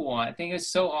so cool. I think it's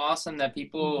so awesome that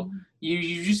people,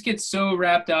 you just get so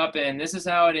wrapped up in this is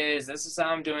how it is. This is how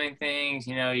I'm doing things.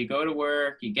 You go to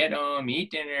work, you get home, you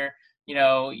eat dinner,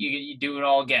 you do it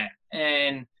all again.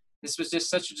 And this was just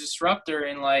such a disruptor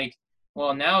in like,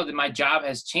 well, now that my job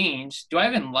has changed, do I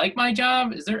even like my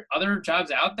job? Is there other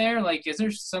jobs out there? Like, is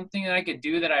there something that I could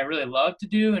do that I really love to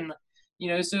do? And,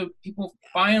 so people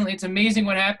finally, it's amazing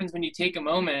what happens when you take a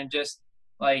moment and just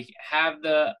like have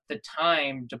the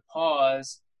time to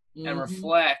pause and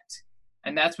reflect.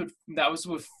 And that was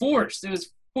what forced. It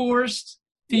was forced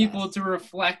people to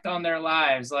reflect on their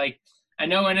lives. Like I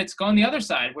know, and it's gone the other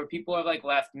side where people have like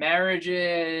left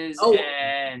marriages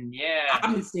and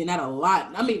I've been seeing that a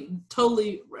lot. I mean,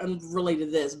 totally unrelated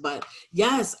to this, but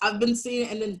yes, I've been seeing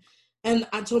it. And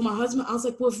I told my husband, I was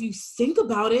like, well, if you think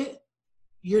about it,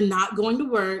 you're not going to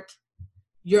work,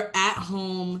 you're at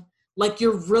home. Like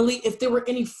you're really, if there were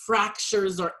any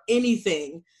fractures or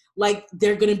anything, like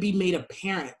they're going to be made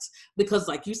apparent because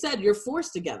like you said, you're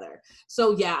forced together.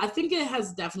 So yeah, I think it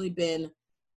has definitely been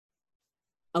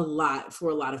a lot for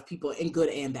a lot of people in good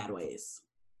and bad ways.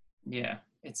 Yeah,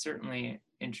 it's certainly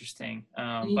interesting.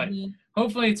 But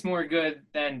hopefully it's more good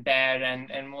than bad,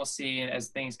 and we'll see as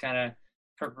things kind of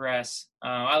progress.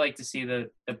 I like to see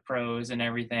the pros and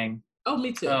everything. Oh,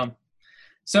 me too.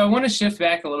 So I want to shift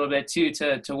back a little bit too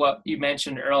to what you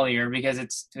mentioned earlier, because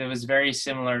it was very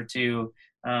similar to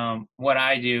what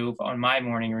I do on my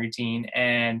morning routine.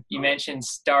 And you mentioned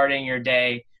starting your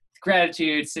day with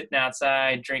gratitude, sitting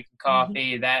outside, drinking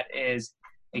coffee. That is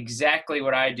exactly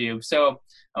what I do. So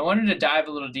I wanted to dive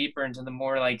a little deeper into the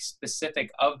more like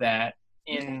specific of that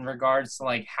in regards to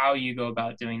like how you go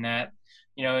about doing that.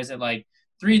 Is it like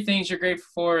 3 things you're grateful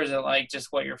for? Is it like just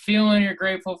what you're feeling you're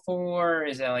grateful for?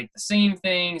 Is it like the same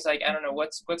things? Like, I don't know,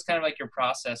 what's kind of like your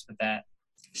process with that?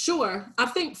 Sure. I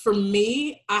think for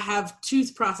me, I have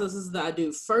 2 processes that I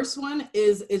do. First one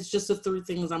is it's just the 3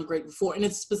 things I'm grateful for, and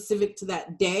it's specific to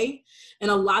that day. And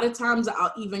a lot of times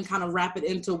I'll even kind of wrap it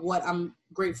into what I'm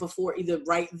grateful for either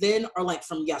right then or like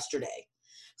from yesterday.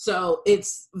 So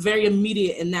it's very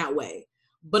immediate in that way.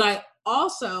 But I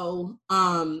also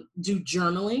do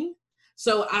journaling.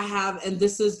 So I have, and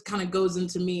this is kind of goes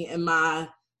into me and my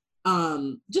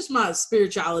just my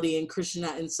spirituality and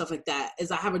Christianity and stuff like that, is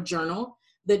I have a journal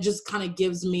that just kind of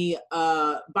gives me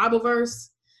a Bible verse.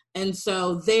 And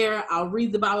so there I'll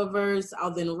read the Bible verse,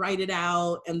 I'll then write it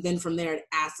out. And then from there it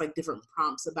asks like different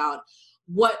prompts about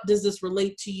what does this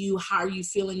relate to you? How are you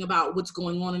feeling about what's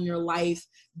going on in your life?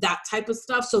 That type of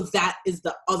stuff. So that is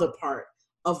the other part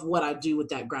of what I do with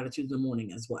that gratitude in the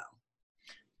morning as well.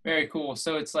 Very cool.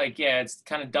 So it's like, yeah, it's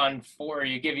kind of done for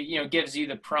you. Gives you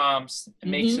the prompts. It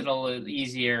makes it a little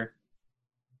easier.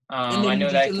 And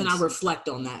then I reflect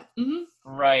on that.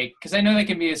 Right. Because I know that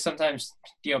can be sometimes,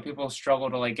 people struggle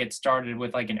to like get started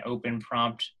with like an open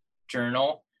prompt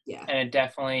journal. Yeah. And it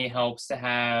definitely helps to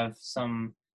have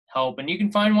some help. And you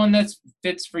can find one that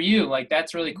fits for you. Like,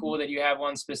 that's really cool that you have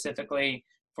one specifically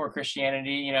for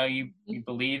Christianity. You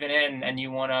believe in it and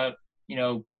you want to,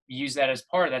 use that as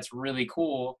part. That's really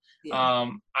cool. Yeah.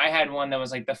 I had one that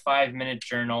was like the 5-minute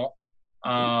journal.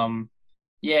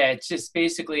 It's just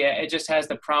basically, it just has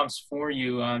the prompts for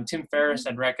you. Tim Ferriss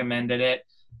had recommended it,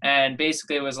 and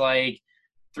basically it was like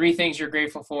 3 things you're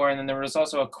grateful for. And then there was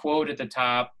also a quote at the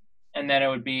top, and then it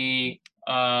would be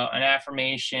an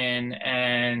affirmation,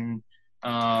 and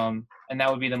that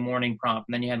would be the morning prompt.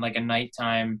 And then you had like a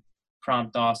nighttime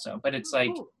prompt also, but it's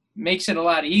like, makes it a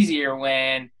lot easier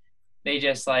when they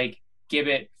just like give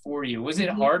it for you. Was it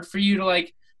hard for you to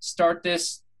like start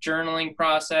this journaling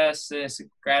process, this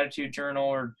gratitude journal,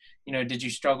 or, did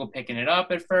you struggle picking it up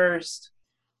at first?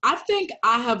 I think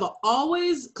I have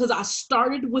always, because I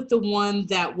started with the one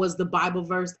that was the Bible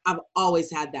verse, I've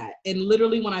always had that. And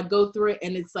literally when I go through it,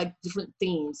 and it's like different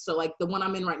themes. So like the one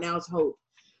I'm in right now is hope.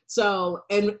 So,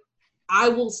 and I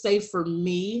will say for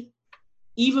me,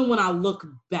 even when I look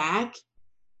back,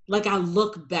 like I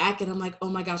look back and I'm like, oh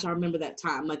my gosh, I remember that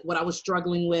time, like what I was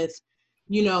struggling with,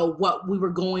 what we were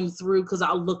going through, because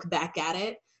I'll look back at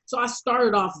it. So I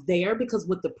started off there because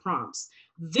with the prompts.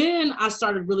 Then I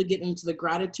started really getting into the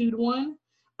gratitude one.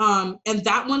 And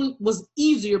that one was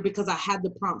easier because I had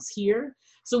the prompts here.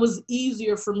 So it was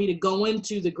easier for me to go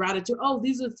into the gratitude. Oh,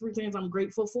 these are the 3 things I'm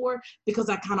grateful for, because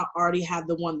I kind of already had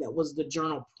the one that was the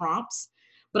journal prompts.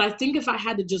 But I think if I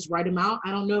had to just write them out,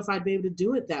 I don't know if I'd be able to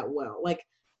do it that well. Like,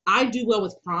 I do well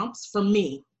with prompts. For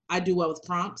me, I do well with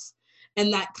prompts.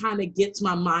 And that kind of gets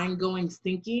my mind going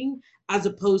thinking, as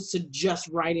opposed to just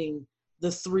writing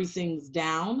the 3 things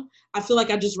down. I feel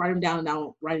like I just write them down and I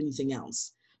don't write anything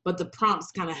else. But the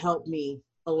prompts kind of help me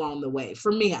along the way.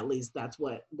 For me, at least, that's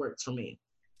what works for me.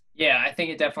 Yeah, I think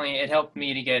it helped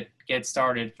me to get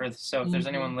started. So if there's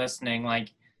anyone listening,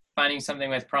 like, finding something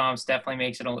with prompts definitely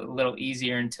makes it a little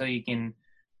easier until you can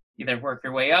either work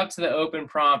your way up to the open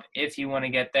prompt if you want to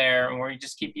get there, or you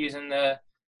just keep using the,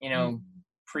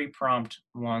 pre-prompt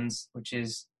ones, which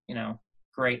is,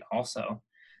 great also.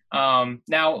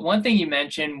 Now, one thing you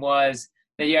mentioned was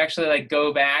that you actually like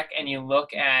go back and you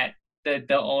look at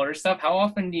the older stuff. How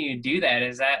often do you do that?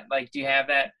 Is that like, do you have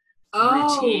that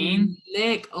routine?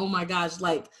 Nick, oh my gosh.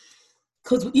 Like,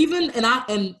 cause even, and I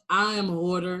am a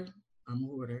hoarder. I'm a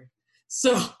hoarder.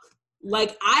 So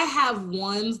like, I have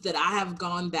ones that I have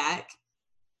gone back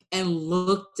and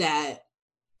looked at,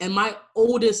 and my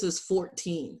oldest is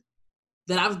 14,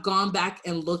 that I've gone back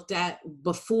and looked at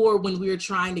before, when we were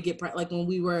trying to get like when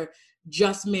we were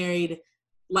just married,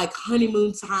 like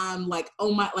honeymoon time, like,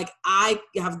 oh my, like I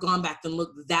have gone back and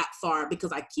looked that far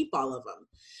because I keep all of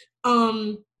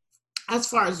them. As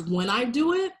far as when I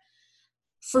do it,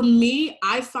 for me,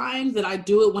 I find that I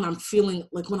do it when I'm feeling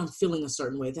a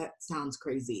certain way. That sounds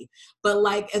crazy. But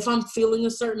like, if I'm feeling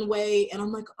a certain way and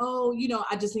I'm like, oh,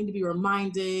 I just need to be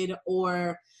reminded,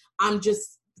 or I'm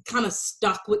just kind of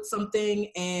stuck with something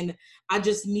and I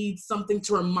just need something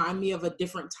to remind me of a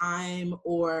different time,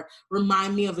 or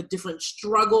remind me of a different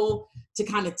struggle to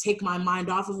kind of take my mind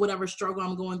off of whatever struggle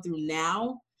I'm going through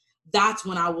now, that's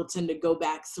when I will tend to go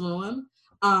back through them.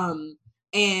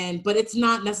 But it's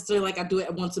not necessarily like I do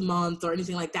it once a month or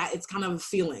anything like that. It's kind of a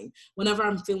feeling. Whenever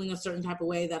I'm feeling a certain type of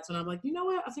way, that's when I'm like, you know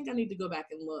what? I think I need to go back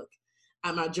and look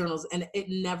at my journals. And it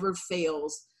never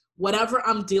fails. Whatever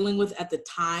I'm dealing with at the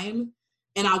time,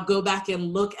 and I'll go back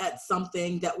and look at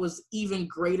something that was even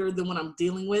greater than what I'm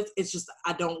dealing with. It's just,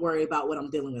 I don't worry about what I'm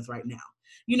dealing with right now.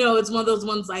 It's one of those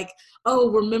ones like, oh,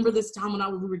 remember this time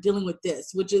when we were dealing with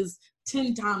this, which is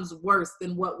 10 times worse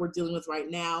than what we're dealing with right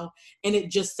now. And it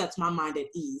just sets my mind at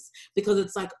ease, because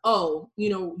it's like, oh,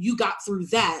 you got through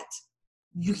that,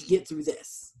 you can get through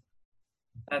this.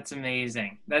 That's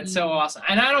amazing. That's so awesome.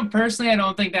 And I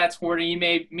don't think that's hoarding.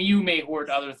 You may hoard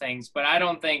other things, but I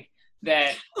don't think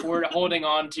that we're holding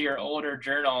on to your older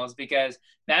journals, because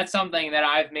that's something that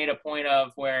I've made a point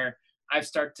of, where I have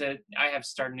started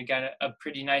to get a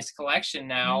pretty nice collection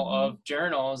now of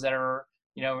journals that are,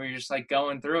 where you're just like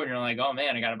going through and you're like, oh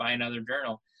man, I got to buy another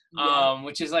journal. Yeah.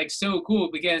 Which is like so cool,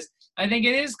 because I think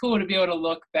it is cool to be able to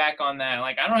look back on that.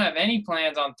 Like, I don't have any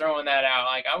plans on throwing that out.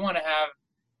 Like, I want to have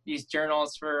these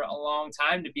journals for a long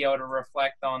time to be able to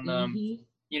reflect on them.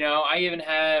 I even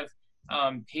have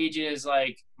pages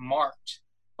like marked,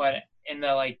 but in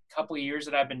the like couple of years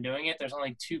that I've been doing it, there's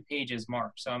only 2 pages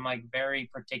marked. So I'm like very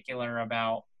particular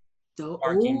about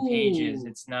marking pages.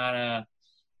 It's not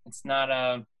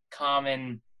a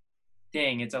common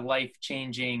thing. It's a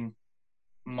life-changing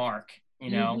mark,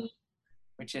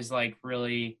 which is like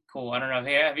really cool. I don't know.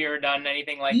 Have you ever done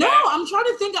anything like that? No, I'm trying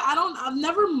to think. I've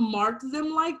never marked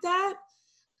them like that.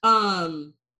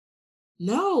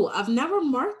 No, I've never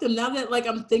marked them. Now that like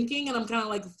I'm thinking and I'm kind of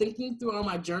like thinking through all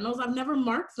my journals, I've never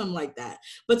marked them like that.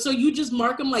 But so you just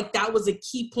mark them like that was a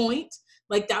key point,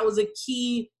 like that was a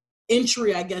key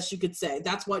entry, I guess you could say.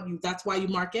 That's why you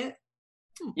mark it?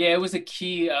 Yeah, it was a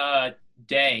key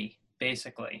day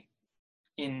basically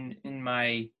in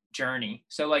my journey.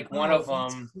 So like one of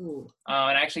them, cool.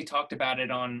 And I actually talked about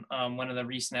it on one of the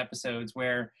recent episodes,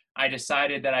 where I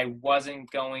decided that I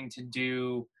wasn't going to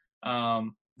do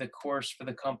the course for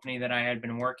the company that I had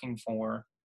been working for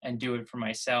and do it for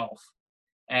myself.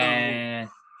 And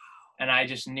I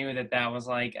just knew that was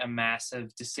like a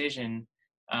massive decision.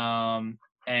 And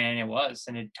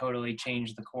it totally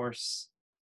changed the course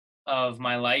of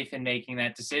my life in making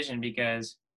that decision,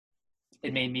 because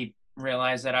it made me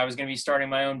realize that I was going to be starting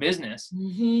my own business,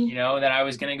 that I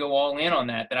was going to go all in on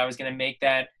that I was going to make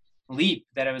that leap,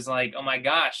 that it was like, oh my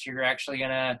gosh, you're actually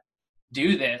going to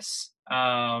do this.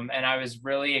 And I was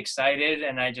really excited,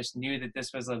 and I just knew that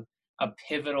this was a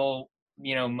pivotal,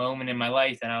 moment in my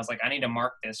life. And I was like, I need to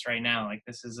mark this right now. Like,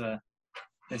 this is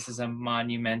a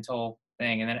monumental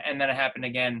thing. And then it happened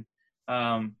again,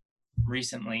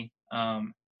 recently,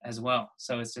 as well.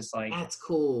 So it's just like, that's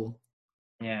cool.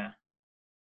 Yeah.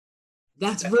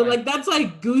 That's real, like that's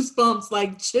like goosebumps,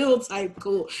 like chill type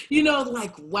cool.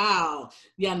 Like wow.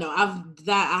 Yeah, no, I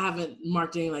haven't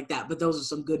marked anything like that, but those are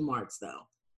some good marks though.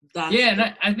 And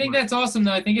I think that's awesome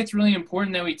though. I think it's really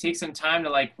important that we take some time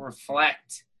to like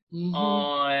reflect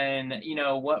on,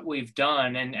 what we've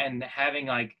done, and having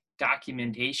like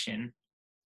documentation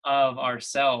of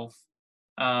ourselves,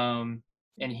 and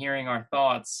hearing our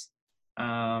thoughts,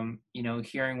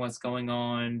 hearing what's going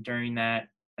on during that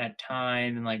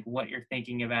time, and like what you're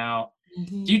thinking about.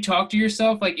 Do you talk to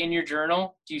yourself like in your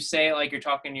journal? Do you say it like you're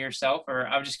talking to yourself? Or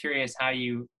I'm just curious how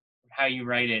you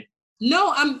write it.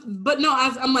 No, I'm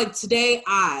like, today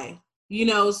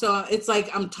so it's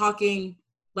like I'm talking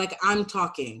like I'm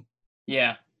talking.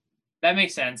 Yeah, that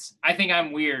makes sense. I think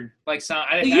I'm weird. Like, so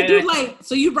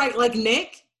you write like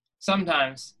Nick?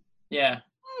 Sometimes. Yeah.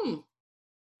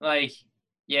 Like,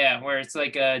 yeah, where it's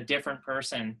like a different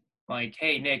person. Like,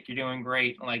 hey, Nick, you're doing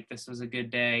great. Like, this was a good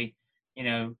day.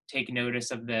 Take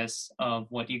notice of this, of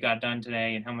what you got done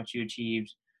today and how much you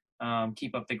achieved.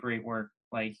 Keep up the great work.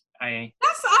 Like, I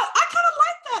kind of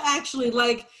like that, actually.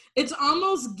 Like, it's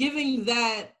almost giving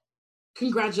that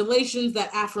congratulations, that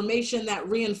affirmation, that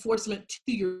reinforcement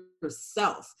to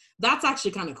yourself. That's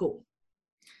actually kind of cool.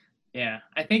 Yeah,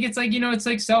 I think it's like, it's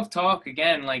like self-talk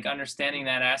again, like understanding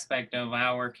that aspect of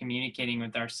how we're communicating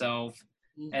with ourselves.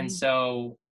 And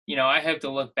so, I hope to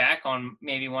look back on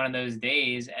maybe one of those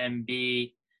days and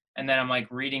then I'm like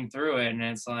reading through it, and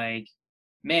it's like,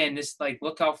 man, this, like,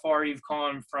 look how far you've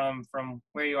come from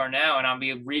where you are now. And I'll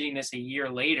be reading this a year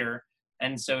later.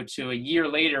 And so to a year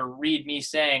later, read me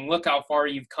saying, look how far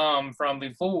you've come from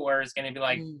before, is going to be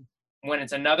like, when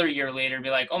it's another year later, be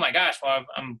like, oh my gosh, well,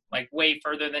 I'm like way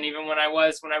further than even when I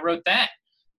was when I wrote that.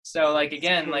 So like,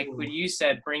 again, like what you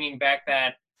said, bringing back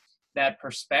that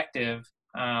perspective.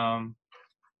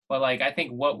 But like, I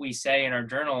think what we say in our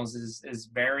journals is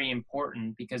very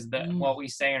important, because what we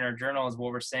say in our journal is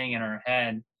what we're saying in our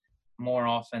head more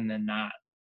often than not.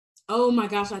 Oh my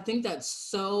gosh, I think that's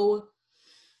so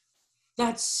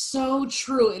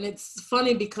true. And it's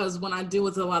funny because when I deal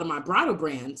with a lot of my bridal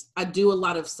brands, I do a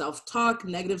lot of self-talk,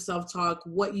 negative self-talk,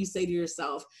 what you say to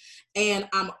yourself. And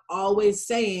I'm always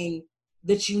saying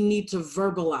that you need to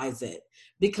verbalize it,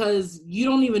 because you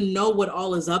don't even know what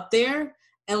all is up there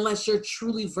unless you're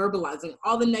truly verbalizing.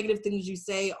 All the negative things you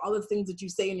say, all the things that you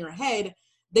say in your head,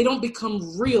 they don't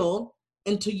become real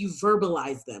until you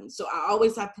verbalize them. So I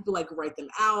always have people like write them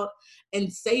out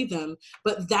and say them,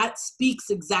 but that speaks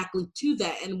exactly to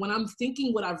that. And when I'm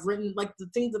thinking what I've written, like the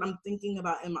things that I'm thinking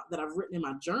about that I've written in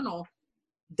my journal,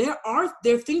 there are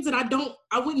things that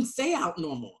I wouldn't say out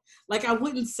normal. Like I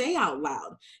wouldn't say out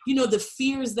loud. You know, the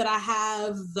fears that I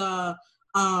have, the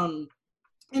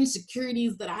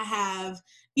insecurities that I have,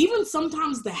 even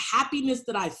sometimes the happiness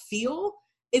that I feel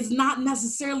is not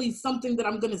necessarily something that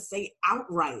I'm going to say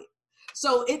outright.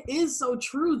 So it is so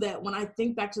true that when I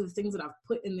think back to the things that I've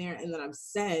put in there and that I've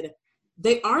said,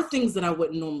 they are things that I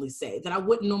wouldn't normally say, that I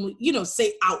wouldn't normally,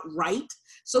 say outright.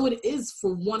 So it is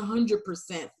for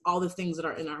 100% all the things that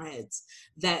are in our heads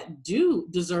that do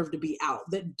deserve to be out,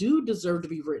 that do deserve to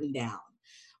be written down.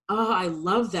 Oh, I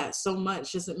love that so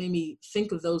much. Just it made me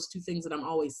think of those two things that I'm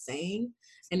always saying.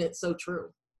 And it's so true.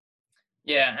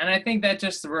 Yeah. And I think that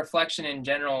just the reflection in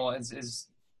general is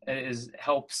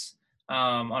helps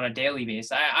on a daily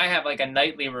basis. I have like a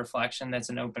nightly reflection that's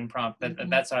an open prompt.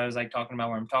 That's what I was like talking about,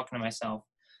 where I'm talking to myself.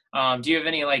 Do you have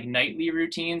any like nightly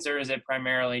routines, or is it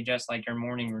primarily just like your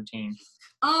morning routine?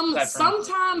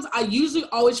 Sometimes I usually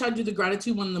always try to do the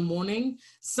gratitude one in the morning.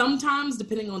 Sometimes,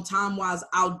 depending on time wise,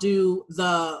 I'll do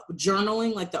the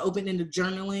journaling, like the open-ended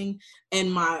journaling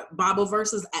and my Bible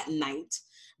verses at night.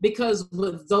 Because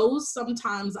with those,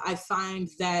 sometimes I find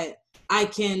that I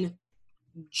can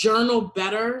journal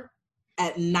better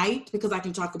at night because I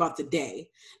can talk about the day,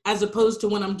 as opposed to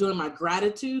when I'm doing my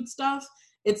gratitude stuff.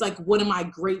 It's like, what am I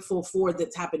grateful for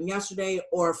that's happened yesterday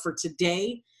or for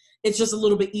today? It's just a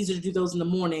little bit easier to do those in the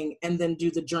morning and then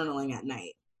do the journaling at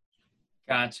night.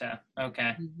 Gotcha.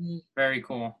 Okay. Mm-hmm. Very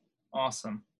cool.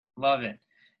 Awesome. Love it.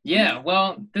 Yeah.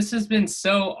 Well, this has been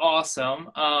so awesome.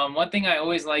 One thing I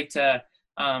always like to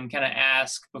kind of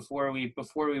ask before we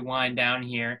wind down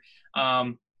here,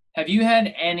 have you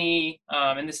had any,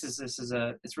 and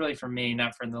it's really for me,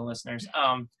 not for the listeners,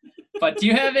 but do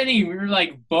you have any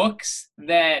like books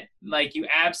that like you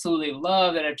absolutely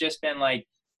love that have just been like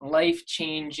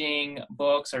life-changing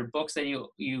books, or books that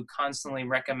you constantly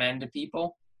recommend to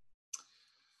people?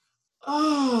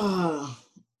 Oh,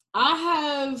 I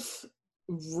have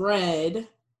read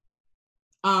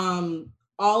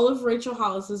all of Rachel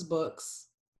Hollis's books.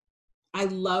 I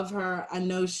love her. I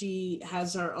know she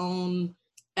has her own,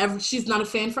 she's not a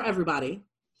fan for everybody,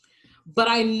 but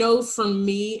I know for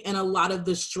me and a lot of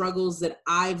the struggles that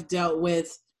I've dealt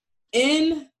with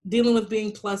in dealing with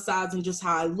being plus size and just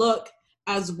how I look,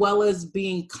 as well as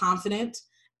being confident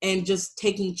and just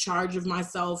taking charge of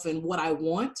myself and what I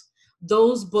want.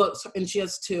 Those books, and she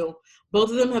has two, both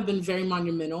of them have been very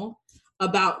monumental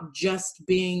about just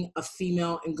being a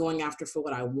female and going after for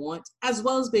what I want, as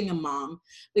well as being a mom.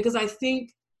 Because I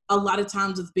think a lot of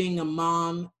times with being a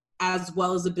mom, as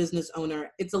well as a business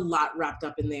owner, it's a lot wrapped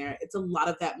up in there. It's a lot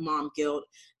of that mom guilt.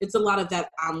 It's a lot of that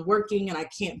I'm working and I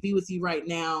can't be with you right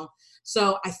now.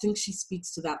 So I think she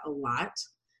speaks to that a lot.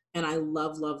 And I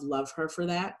love, love, love her for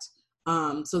that.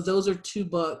 So those are two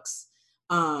books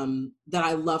that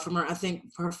I love from her. I think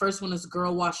her first one is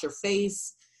Girl Wash Your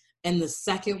Face. And the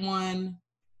second one,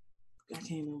 I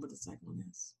can't remember what the second one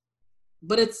is.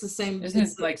 But it's the same. Isn't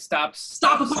it like Stop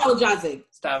Apologizing.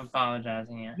 Stop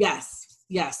Apologizing, yeah. Yes.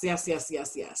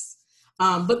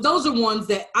 But those are ones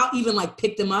that I'll even like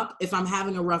pick them up if I'm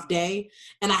having a rough day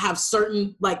and I have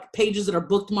certain like pages that are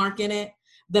bookmarked in it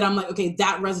that I'm like, okay,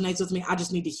 that resonates with me. I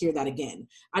just need to hear that again.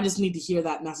 I just need to hear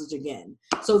that message again.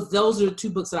 So those are the two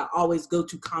books that I always go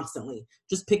to constantly.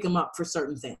 Just pick them up for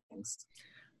certain things.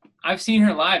 I've seen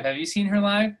her live. Have you seen her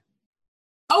live?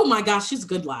 Oh my gosh, she's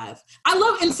good live.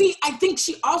 I think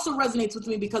she also resonates with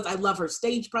me because I love her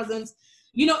stage presence.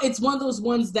 You know, it's one of those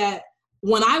ones that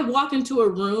when I walk into a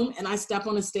room and I step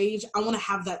on a stage, I want to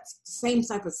have that same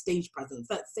type of stage presence,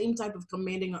 that same type of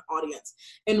commanding an audience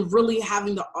and really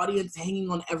having the audience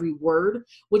hanging on every word,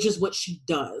 which is what she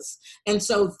does. And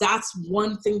so that's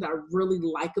one thing that I really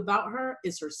like about her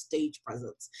is her stage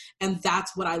presence. And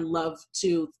that's what I love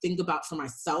to think about for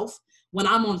myself when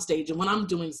I'm on stage and when I'm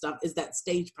doing stuff is that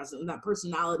stage presence and that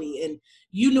personality. And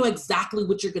you know exactly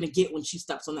what you're going to get when she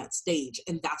steps on that stage.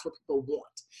 And that's what people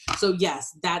want. So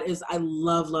yes, I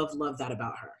love, love, love that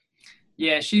about her.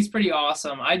 Yeah, she's pretty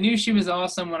awesome. I knew she was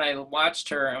awesome when I watched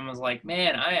her and was like,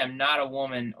 man, I am not a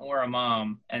woman or a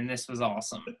mom. And this was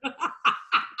awesome.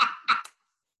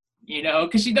 You know,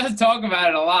 because she does talk about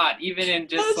it a lot, even in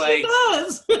just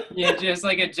just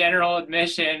like a general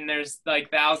admission. There's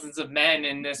like thousands of men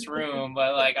in this room,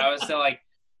 but like I was still like,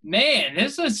 man,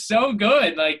 this was so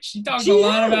good. Like she talked a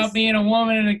lot about being a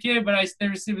woman and a kid, but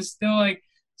it was still like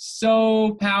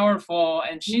so powerful,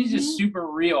 and she's just super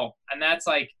real, and that's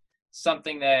like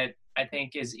something that I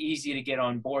think is easy to get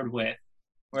on board with,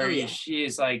 where she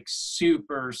is like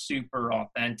super, super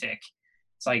authentic.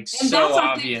 It's like and so that's,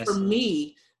 obvious. For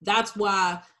me, that's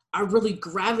why I really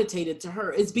gravitated to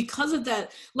her is because of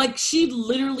that. Like, she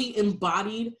literally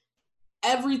embodied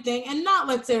everything, and not,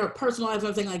 let's say, her personal life and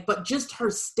everything, like, but just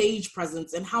her stage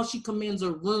presence and how she commands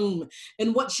a room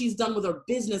and what she's done with her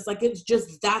business. Like, it's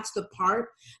just, that's the part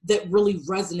that really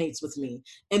resonates with me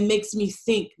and makes me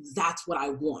think that's what I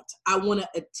want. I want to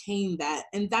attain that.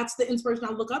 And that's the inspiration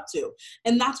I look up to.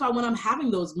 And that's why when I'm having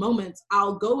those moments,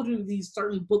 I'll go to these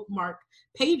certain bookmark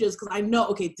pages because I know,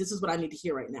 okay, this is what I need to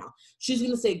hear right now. She's going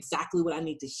to say exactly what I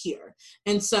need to hear.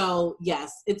 And so,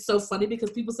 yes, it's so funny because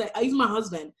people say, even my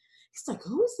husband, he's like,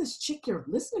 who is this chick you're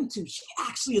listening to? She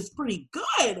actually is pretty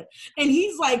good. And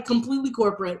he's like completely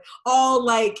corporate, all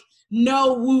like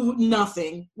no woo,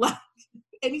 nothing. Like,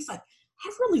 and he's like,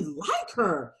 I really like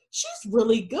her. She's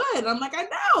really good. I'm like, I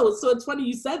know. So it's funny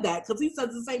you said that because he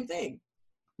says the same thing.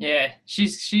 Yeah,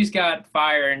 she's got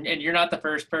fire, and you're not the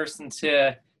first person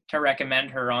to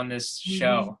recommend her on this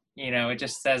show. You know, it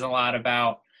just says a lot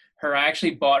about her. I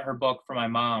actually bought her book for my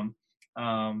mom.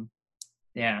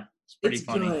 Yeah, it's pretty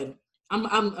funny. Good.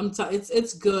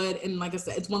 It's good. And like I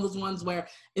said, it's one of those ones where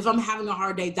if I'm having a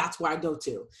hard day, that's where I go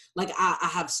to. Like, I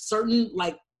have certain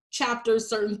like chapters,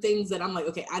 certain things that I'm like,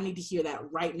 okay, I need to hear that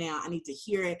right now. I need to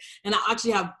hear it. And I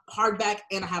actually have hardback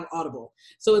and I have Audible.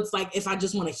 So it's like, if I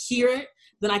just want to hear it,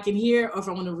 then I can hear, or if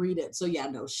I want to read it. So yeah,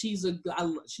 no, she's a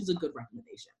good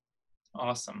recommendation.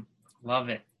 Awesome. Love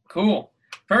it. Cool.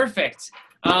 Perfect.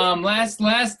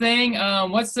 Last thing,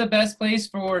 what's the best place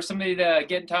for somebody to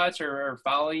get in touch or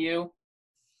follow you?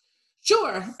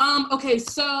 Sure. Okay,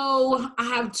 so I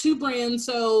have two brands.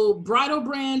 So bridal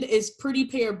brand is Pretty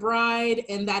Pear Bride,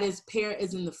 and that is pear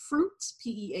as in the fruit,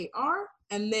 Pear.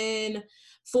 And then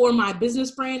for my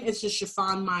business brand, it's just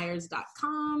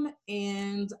chiffonmyers.com.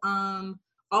 And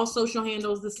all social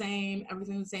handles the same,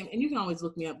 everything the same. And you can always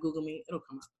look me up, Google me, it'll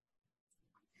come up.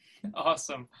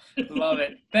 Awesome. Love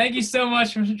it. Thank you so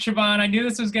much, Siobhan. I knew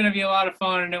this was going to be a lot of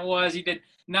fun, and it was. You did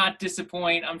not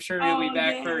disappoint. I'm sure you'll be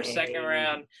back for a second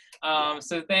round.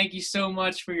 So thank you so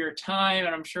much for your time,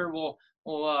 and I'm sure we'll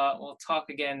talk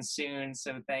again soon.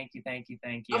 So thank you.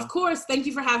 Of course. Thank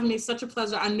you for having me. Such a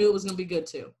pleasure. I knew it was going to be good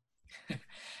too.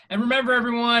 And remember,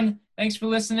 everyone, thanks for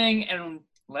listening, and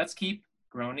let's keep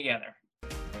growing together.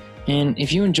 And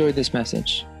if you enjoyed this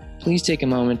message, please take a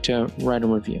moment to write a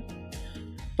review.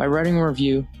 By writing a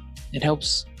review, it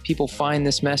helps people find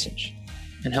this message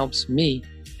and helps me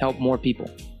help more people.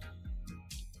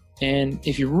 And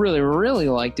if you really, really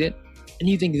liked it and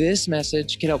you think this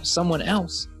message could help someone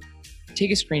else,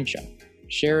 take a screenshot,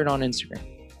 share it on Instagram,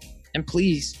 and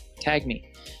please tag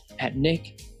me at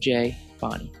Nick J.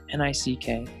 Boni,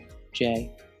 NickJBoni,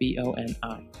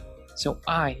 so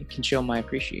I can show my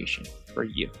appreciation for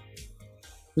you.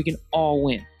 We can all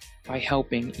win by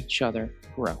helping each other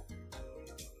grow.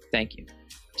 Thank you.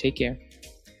 Take care,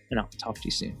 and I'll talk to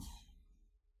you soon.